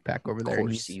travel backpack over there.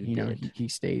 course He's- you know, did. he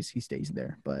stays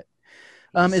there. But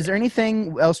is there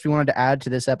anything else we wanted to add to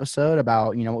this episode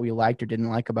about what we liked or didn't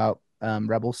like about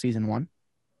Rebels season 1?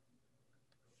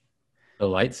 The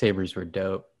lightsabers were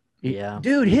dope. Yeah.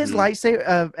 Dude, his Mhm.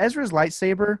 lightsaber, Ezra's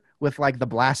lightsaber with like the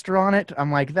blaster on it.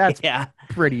 I'm like, that's Yeah.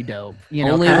 pretty dope.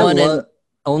 Only I one love-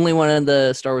 only one in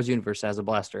the Star Wars universe has a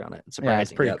blaster on it. It's yeah, surprising.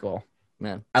 it's pretty Yep. cool.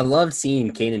 Man. I loved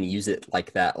seeing Kanan use it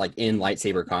like that, like in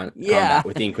lightsaber Yeah. combat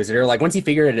with the Inquisitor. Like once he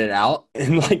figured it out,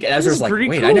 and like Ezra's is like, pretty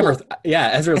 "Wait, I never." cool.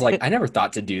 Ezra's like, "I never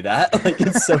thought to do that." Like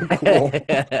it's so cool.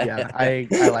 Yeah, I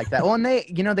like that. Well, and they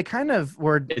kind of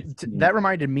were. It's That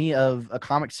reminded me of a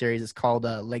comic series. It's called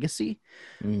Legacy,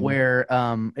 Mm. where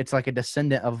it's like a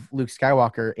descendant of Luke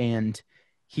Skywalker, and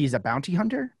he's a bounty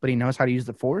hunter, but he knows how to use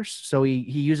the Force. So he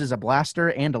uses a blaster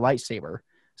and a lightsaber.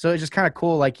 So it's just kind of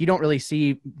cool. Like you don't really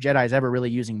see Jedis ever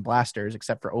really using blasters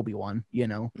except for Obi-Wan,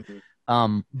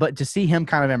 Mhm. But to see him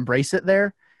kind of embrace it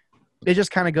there, it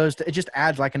just kind of it just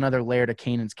adds like another layer to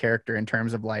Kanan's character in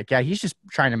terms of like, yeah, he's just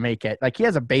trying to make it. Like he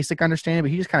has a basic understanding,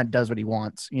 but he just kind of does what he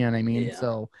wants. You know what I mean? Yeah.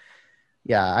 So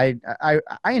yeah,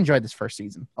 I enjoyed this first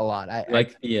season a lot. I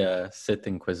Like the Sith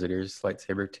Inquisitor's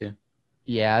lightsaber too.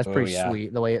 yeah, it's Oh, pretty yeah.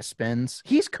 sweet the way it spins.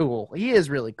 He's cool. He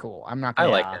is really cool. I'm not I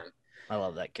gonna like Yeah. him. I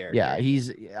love that character. yeah,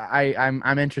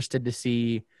 I'm interested to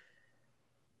see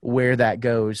where that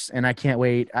goes, and I can't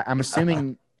wait. I'm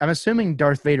assuming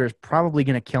Darth Vader is probably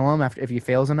going to kill him if he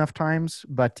fails enough times,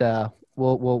 but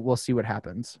we'll see what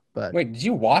happens. But Wait, did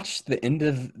you watch the end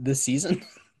of the season?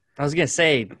 I was gonna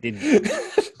say,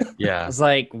 I Yeah. was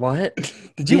like, what?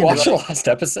 Did you Yeah, watch the last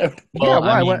episode? yeah, Well,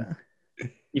 why? I What?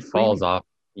 He falls off,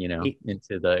 He-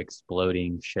 into the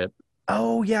exploding ship.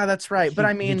 Oh yeah, that's right. But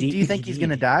I mean, do you think he's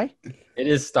going to die? It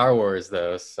is Star Wars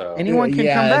though, so Anyone can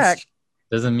Yeah, come it's- back.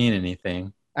 doesn't mean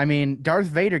anything. I mean, Darth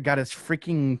Vader got his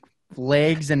freaking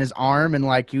legs and his arm, and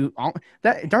like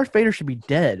that Darth Vader should be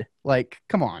dead. Like,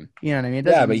 come on, you know what I mean? It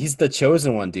Yeah, doesn't- but he's the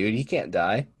chosen one, dude. He can't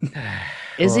die.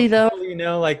 Is he though?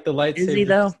 Like the lightsabers, Is he,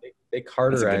 though? They That's a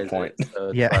carterize good point. it, so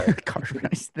it's Yeah, like-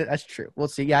 Cartwright. That's true. We'll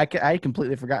see. Yeah, I had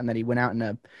completely forgotten that he went out in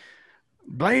a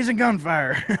blazing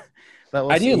gunfire. But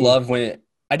we'll I do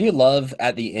see. love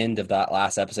at the end of that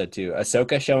last episode too,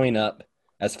 Ahsoka showing up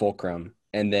as Fulcrum,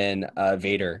 and then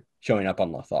Vader showing up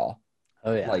on Lothal.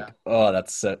 Oh yeah. Like, oh,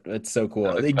 it's so cool.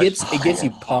 I have a It gets you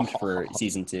pumped for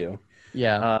season 2.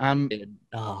 Yeah.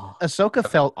 Oh. Ahsoka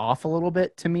felt off a little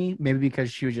bit to me, maybe because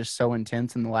she was just so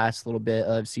intense in the last little bit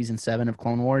of season 7 of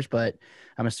Clone Wars, but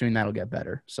I'm assuming that'll get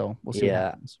better. So we'll see. Yeah.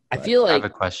 What happens. I But- feel I have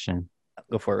like a question.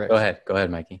 go for it. Rex. Go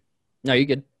ahead, Mikey. No, you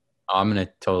good. Oh, I'm gonna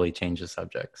totally change the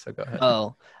subject, so go ahead.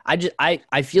 Oh,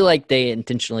 I feel like they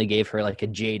intentionally gave her like a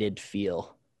jaded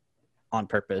feel on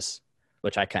purpose,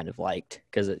 which I kind of liked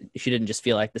because she didn't just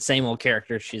feel like the same old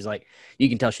character. She's like, you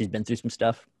can tell she's been through some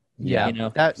stuff. Yeah, you know,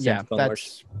 that since yeah, Clone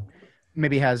Wars. that's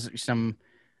maybe has some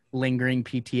lingering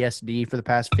PTSD for the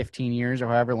past 15 years or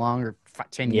however long, or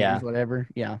 10 Yeah. years, whatever.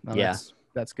 Yeah, no, Yeah.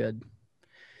 that's good.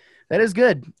 That is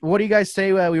good. What do you guys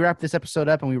say we wrap this episode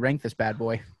up and we rank this bad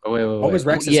boy? Oh, wait. What was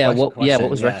Rex's Yeah, question? what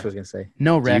was Rex was gonna say?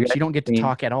 No, Do you Rex, guys you don't get to think-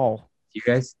 talk at all. Do you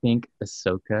guys think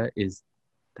Ahsoka is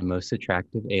the most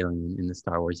attractive alien in the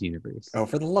Star Wars universe? Oh,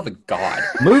 for the love of God.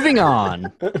 Moving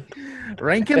on.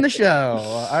 Ranking the show.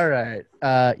 All right.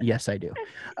 Yes, I do.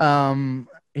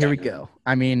 Here we go.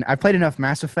 I mean, I played enough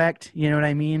Mass Effect. You know what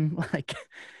I mean? Like,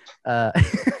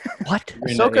 What?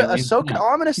 You're not alien? Ahsoka. No. All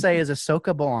I'm gonna say is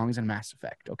Ahsoka belongs in Mass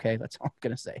Effect. Okay, that's all I'm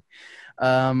gonna say.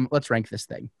 Let's rank this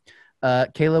thing.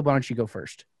 Caleb, why don't you go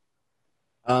first?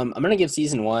 I'm gonna give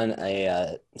season 1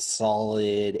 a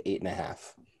solid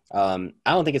 8.5. I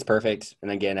don't think it's perfect,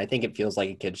 and again, I think it feels like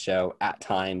a kid's show at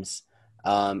times.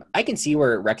 I can see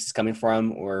where Rex is coming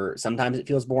from, or sometimes it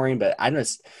feels boring, but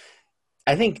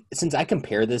I think since I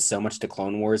compare this so much to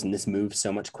Clone Wars, and this moves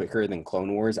so much quicker than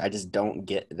Clone Wars, I just don't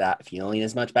get that feeling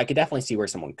as much. But I could definitely see where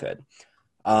someone could.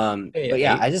 But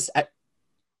yeah, eight?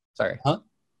 Sorry. Huh?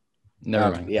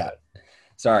 Never mind. Yeah.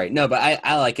 Sorry. No, but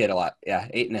I like it a lot. Yeah,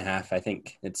 8.5. I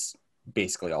think it's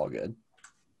basically all good.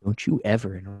 Don't you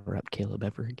ever interrupt Caleb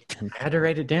ever again. I had to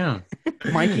write it down.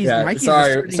 Mikey's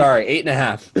sorry, asserting,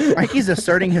 8.5. Mikey's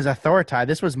asserting his authority.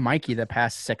 This was Mikey the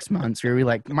past 6 months. Where we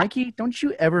like, Mikey, don't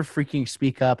you ever freaking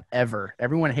speak up ever.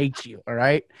 Everyone hates you. All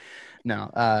right.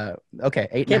 No. Okay.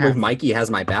 8.5. Can't believe Mikey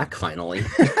has my back finally.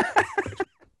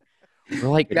 We're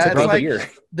like, It Yeah, took it's a like- year.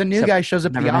 The new Except guy shows up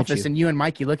at never the met office you. and you and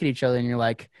Mikey look at each other and you're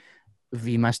like,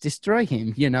 we must destroy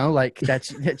him. You know, like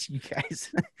that's you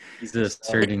guys. He's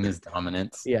asserting his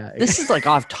dominance. Yeah. this is like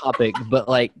off topic, but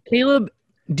like, Caleb,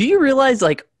 do you realize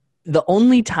like the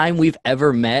only time we've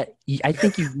ever met, I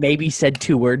think you've maybe said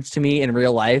 2 words to me in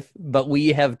real life, but we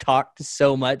have talked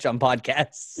so much on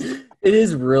podcasts. It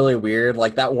is really weird.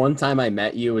 Like that one time I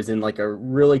met you was in like a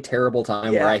really terrible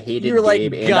time where I hated you were like,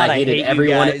 Gabe and God, I hated hate you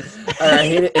everyone. guys."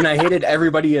 I hated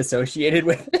everybody associated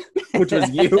with it, which was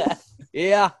you.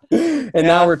 Yeah. And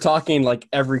now we're talking like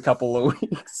every couple of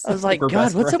weeks. I was like, We're God,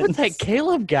 best what's up with that friends.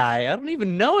 Caleb guy? I don't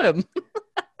even know him.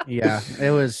 Yeah.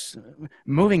 It was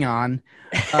moving on.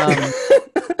 I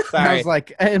Sorry. was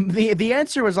like, and the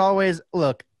answer was always,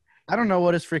 look, I don't know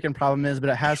what his freaking problem is, but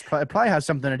it probably has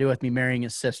something to do with me marrying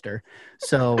his sister.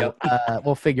 So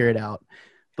we'll figure it out.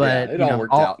 But Yeah, it you all know,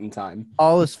 worked out in time.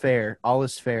 all is fair. All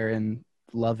is fair in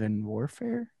love and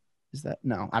warfare. Is that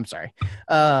no? I'm sorry.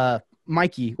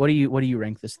 Mikey, what do you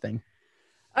rank this thing?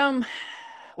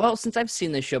 Well, since I've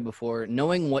seen this show before,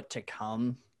 knowing what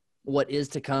is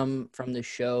to come from the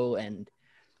show and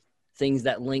things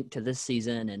that link to this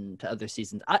season and to other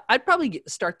seasons, I'd probably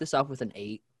start this off with an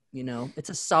 8. You know, it's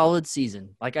a solid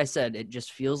season. Like I said, it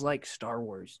just feels like Star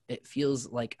Wars. It feels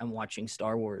like I'm watching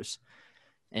Star Wars.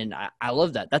 And I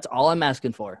love that. That's all I'm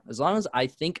asking for. As long as I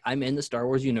think I'm in the Star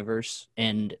Wars universe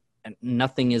and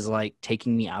nothing is like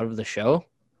taking me out of the show,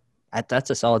 that's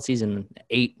a solid season.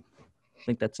 8. I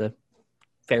think that's a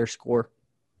fair score.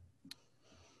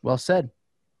 Well said.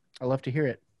 I love to hear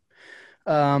it.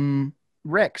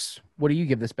 Rex, what do you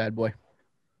give this bad boy?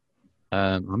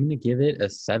 I'm going to give it a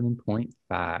 7.5.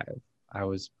 I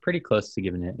was pretty close to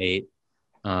giving it 8.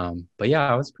 But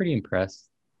yeah, I was pretty impressed.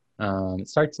 It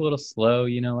starts a little slow,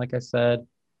 you know, like I said,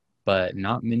 but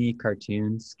not many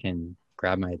cartoons can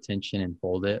grab my attention and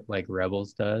hold it like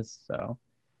Rebels does. So,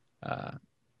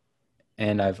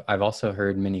 and I've also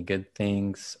heard many good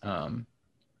things. One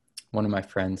of my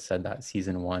friends said that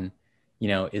season 1, you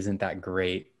know, isn't that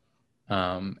great,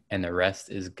 and the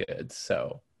rest is good.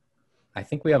 So I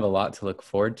think we have a lot to look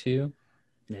forward to.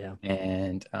 Yeah.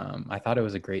 And I thought it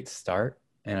was a great start,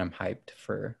 and I'm hyped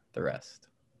for the rest.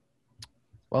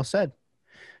 Well said.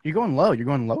 You're going low. You're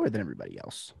going lower than everybody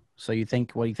else. So you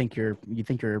think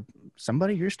you're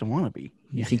somebody? You're just a wannabe.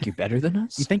 You think you're better than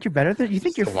us? You think you're better than you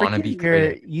think Just your a wannabe freaking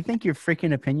critic. you think your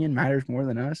freaking opinion matters more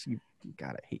than us?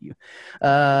 God, I hate you.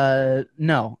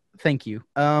 No, thank you.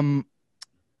 I'm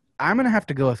gonna have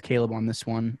to go with Caleb on this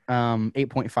one.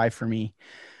 8.5 for me.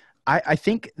 I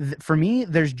think for me,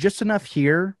 there's just enough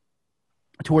here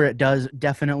to where it does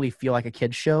definitely feel like a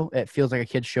kid's show. It feels like a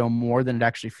kid's show more than it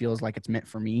actually feels like it's meant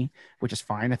for me, which is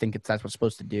fine. I think that's what it's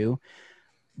supposed to do.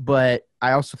 But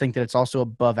I also think that it's also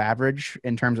above average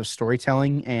in terms of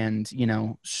storytelling and, you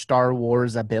know, Star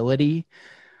Wars ability.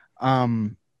 So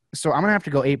I'm going to have to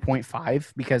go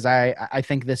 8.5 because I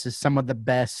think this is some of the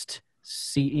best,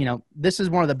 this is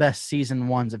one of the best season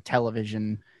 1s of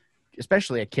television,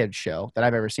 especially a kid's show that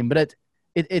I've ever seen. But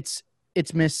it's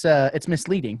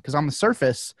misleading because on the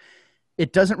surface,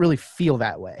 it doesn't really feel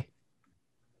that way.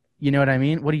 You know what I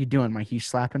mean? What are you doing, Mike? You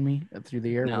slapping me through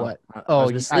the air? No, What? I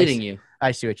was misleading you. I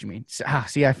see what you mean.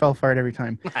 See, I fell for it every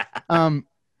time. Like,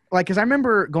 because I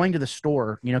remember going to the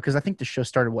store, you know, because I think the show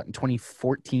started, in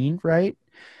 2014, right?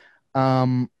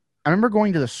 I remember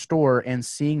going to the store and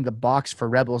seeing the box for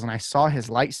Rebels, and I saw his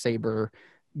gun lightsaber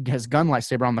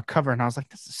on the cover, and I was like,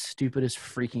 that's the stupidest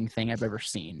freaking thing I've ever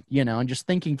seen, you know, and just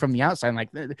thinking from the outside, like,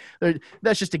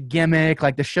 that's just a gimmick,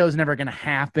 like, the show's never going to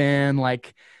happen,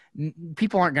 like,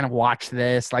 people aren't going to watch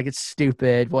this, like, it's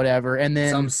stupid, whatever, and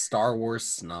then... Some Star Wars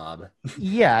snob.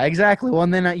 Yeah, exactly. Well,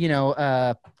 and then, I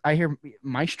hear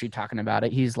Maestri talking about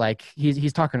it. He's like,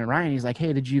 he's talking to Ryan, he's like,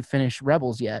 hey, did you finish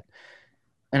Rebels yet?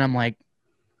 And I'm like,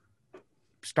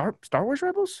 Star Wars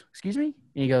Rebels? Excuse me?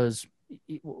 And he goes...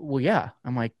 Well, yeah.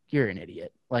 I'm like, you're an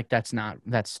idiot. Like, that's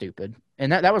stupid.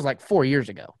 And that was like 4 years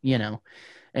ago, you know,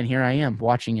 and here I am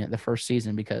watching it the first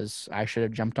season because I should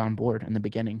have jumped on board in the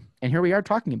beginning. And here we are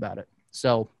talking about it.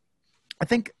 So I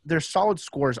think there's solid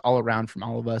scores all around from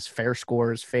all of us, fair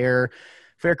scores, fair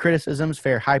criticisms,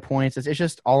 fair high points. It's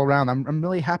just all around. I'm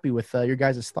really happy with your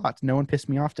guys' thoughts. No one pissed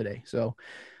me off today. So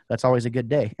That's always a good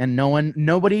day. And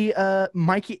nobody,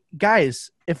 Mikey,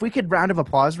 guys, if we could round of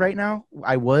applause right now,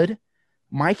 I would.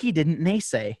 Mikey didn't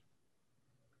naysay.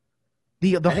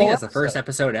 The I think whole that's the first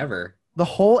episode ever. The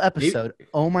whole episode.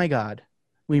 Oh my God.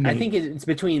 I think it's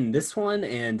between this one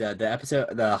and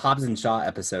the Hobbs and Shaw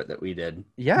episode that we did.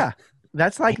 Yeah.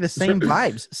 That's like the same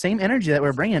vibes, same energy that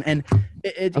we're bringing. And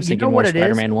I was thinking more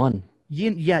Spider-Man 1.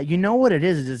 You know what it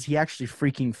is he actually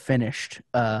freaking finished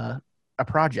a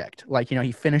project. Like,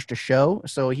 he finished a show,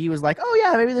 so he was like, oh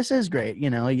yeah, maybe this is great.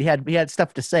 He had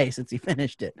stuff to say since he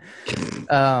finished it.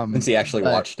 Since he actually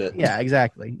watched it. Yeah,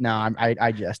 exactly. No,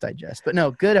 I jest. But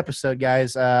no, good episode,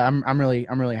 guys. I'm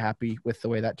really happy with the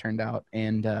way that turned out,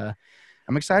 and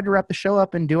I'm excited to wrap the show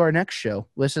up and do our next show.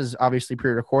 This is obviously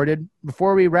pre-recorded.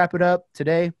 Before we wrap it up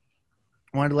today,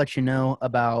 I wanted to let you know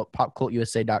about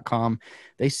popcultusa.com.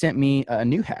 They sent me a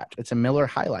new hat. It's a Miller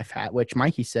High Life hat, which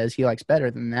Mikey says he likes better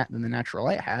than the Natural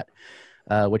Light hat,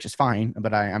 which is fine.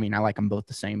 But I like them both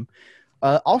the same.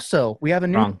 Also, we have a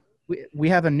new we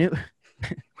have a new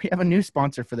we have a new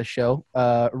sponsor for the show.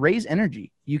 Raise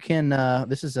Energy. You can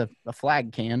this is a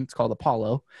flag can. It's called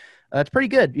Apollo. It's pretty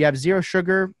good. You have zero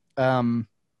sugar,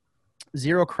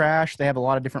 zero crash. They have a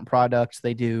lot of different products.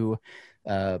 They do.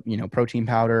 Protein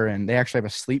powder, and they actually have a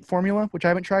sleep formula, which I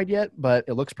haven't tried yet, but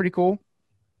it looks pretty cool.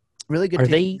 Really good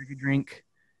drink.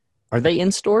 Are they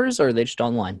in stores or are they just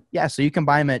online? Yeah, so you can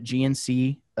buy them at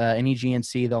GNC, any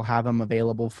GNC, they'll have them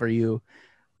available for you.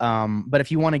 But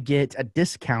if you want to get a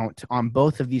discount on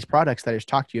both of these products that I just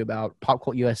talked to you about, Pop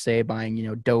Cult USA buying,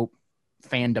 dope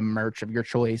fandom merch of your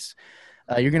choice,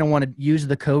 you're going to want to use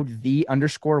the code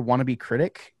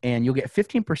 _wannabecritic, and you'll get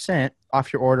 15%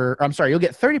 off your order. I'm sorry, you'll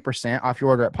get 30% off your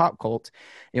order at Pop Cult,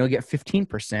 and you'll get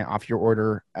 15% off your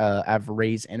order of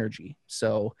Raise Energy.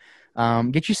 So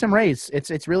get you some Raise.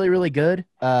 It's really, really good.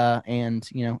 And,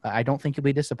 I don't think you'll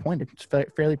be disappointed. It's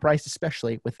fairly priced,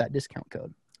 especially with that discount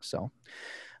code. So,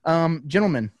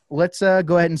 gentlemen, let's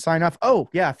go ahead and sign off. Oh,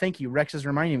 yeah, thank you. Rex is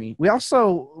reminding me. We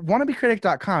also,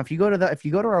 wannabecritic.com. If you go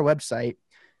to our website,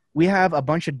 we have a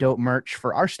bunch of dope merch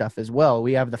for our stuff as well.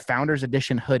 We have the Founders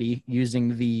Edition hoodie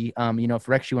using the, if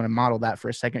Rex, you want to model that for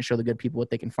a second, show the good people what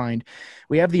they can find.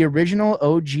 We have the original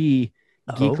OG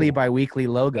Geekly Biweekly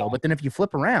logo. But then if you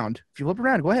flip around,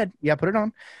 go ahead. Yeah, put it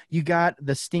on. You got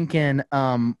the stinking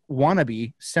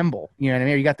wannabe symbol. You know what I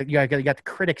mean? You got the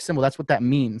critic symbol. That's what that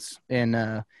means in,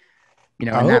 in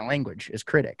that language is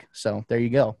critic. So there you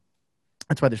go.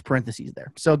 That's why there's parentheses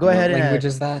there. So go ahead. What language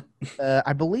is that?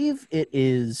 I believe it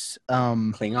is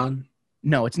Klingon.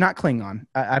 No, it's not Klingon.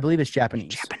 I believe it's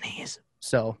Japanese.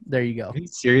 So there you go. Are you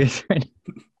serious?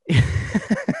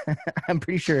 I'm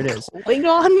pretty sure it is.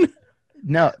 Klingon?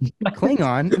 No,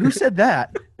 Klingon. Who said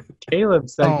that? Caleb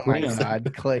said Oh my Klingon.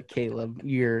 God, Caleb,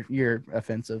 you're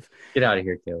offensive. Get out of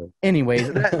here, Caleb. Anyways,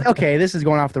 okay, this is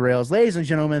going off the rails. Ladies and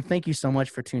gentlemen, thank you so much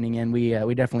for tuning in. We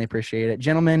definitely appreciate it.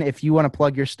 Gentlemen, if you want to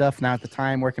plug your stuff now at the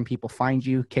time, where can people find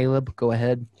you? Caleb, go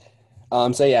ahead.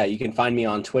 So yeah, you can find me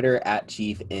on Twitter at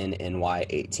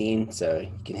ChiefNNY18. So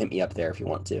you can hit me up there if you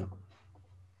want to.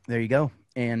 There you go.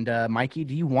 And Mikey,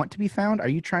 do you want to be found? Are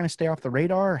you trying to stay off the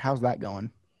radar, or how's that going?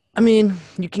 I mean,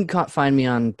 you can find me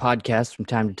on podcasts from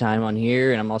time to time on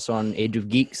here, and I'm also on Age of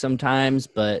Geek sometimes,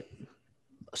 but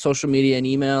social media and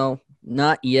email,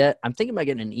 not yet. I'm thinking about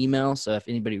getting an email, so if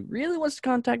anybody really wants to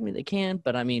contact me, they can,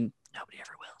 but I mean, nobody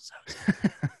ever will. So.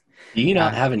 Do you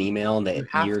not have an email in the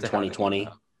year 2020?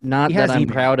 Not that I'm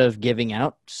proud of giving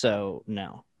out, so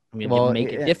no. I'm going to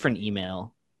make a different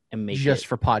email and make just it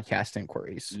for podcast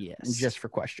inquiries. Yes. Just for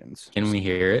questions. Can we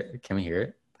hear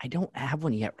it? I don't have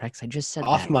one yet, Rex. I just said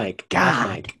Off that. mic. God.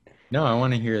 Off mic. No, I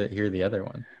want to hear the other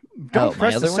one. Don't my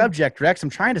press the other one? subject, Rex.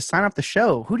 I'm trying to sign off the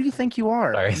show. Who do you think you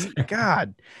are? Sorry.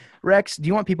 God. Rex, do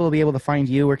you want people to be able to find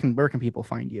you? Where can people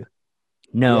find you?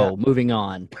 No, moving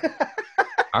on.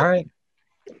 All right.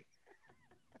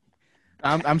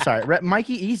 I'm sorry.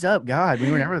 Mikey, ease up. God,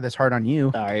 we were never this hard on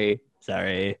you.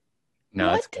 Sorry.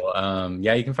 No, it's cool.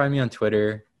 Yeah, you can find me on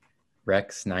Twitter,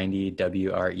 Rex90,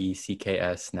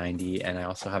 WRECKS90, and I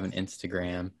also have an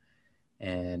Instagram,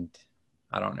 and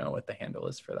I don't know what the handle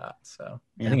is for that. So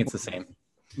I think it's the same.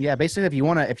 Yeah, basically,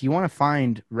 if you wanna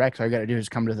find Rex, all you gotta do is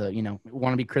come to the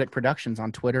Wannabe Critic Productions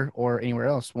on Twitter or anywhere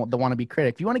else. The Wannabe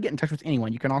Critic. If you want to get in touch with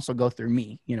anyone, you can also go through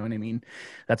me. You know what I mean?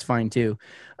 That's fine too.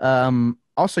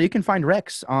 Also, you can find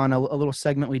Rex on a little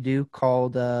segment we do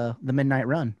called the Midnight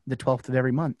Run, the 12th of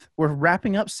every month. We're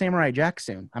wrapping up Samurai Jack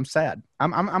soon. I'm sad.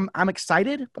 I'm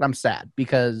excited, but I'm sad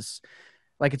because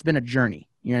it's been a journey.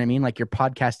 You know what I mean? Your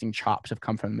podcasting chops have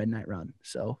come from the Midnight Run.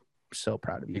 So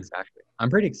proud of you. Exactly. I'm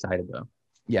pretty excited though.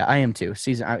 Yeah, I am too.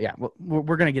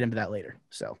 We're gonna get into that later.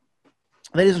 So,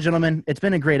 Ladies and gentlemen, it's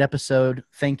been a great episode.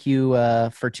 Thank you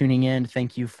for tuning in.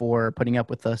 Thank you for putting up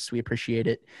with us. We appreciate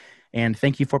it. And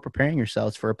thank you for preparing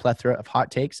yourselves for a plethora of hot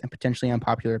takes and potentially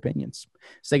unpopular opinions.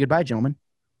 Say goodbye, gentlemen.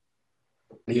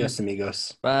 Adios,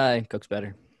 amigos. Bye. Cook's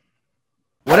better.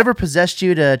 Whatever possessed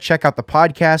you to check out the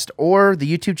podcast or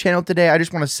the YouTube channel today, I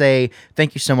just want to say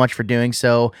thank you so much for doing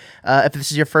so. If this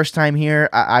is your first time here,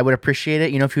 I would appreciate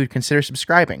it, if you would consider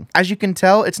subscribing. As you can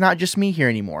tell, it's not just me here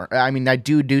anymore. I mean, I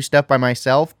do stuff by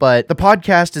myself, but the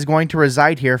podcast is going to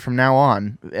reside here from now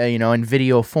on, in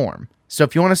video form. So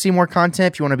if you want to see more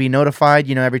content, if you want to be notified,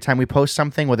 every time we post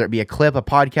something, whether it be a clip, a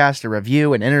podcast, a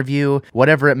review, an interview,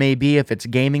 whatever it may be, if it's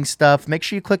gaming stuff, make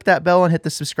sure you click that bell and hit the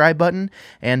subscribe button,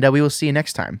 and we will see you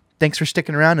next time. Thanks for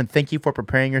sticking around, and thank you for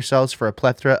preparing yourselves for a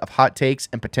plethora of hot takes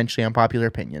and potentially unpopular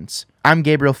opinions. I'm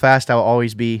Gabriel Fast. I will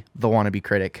always be the wannabe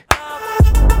critic.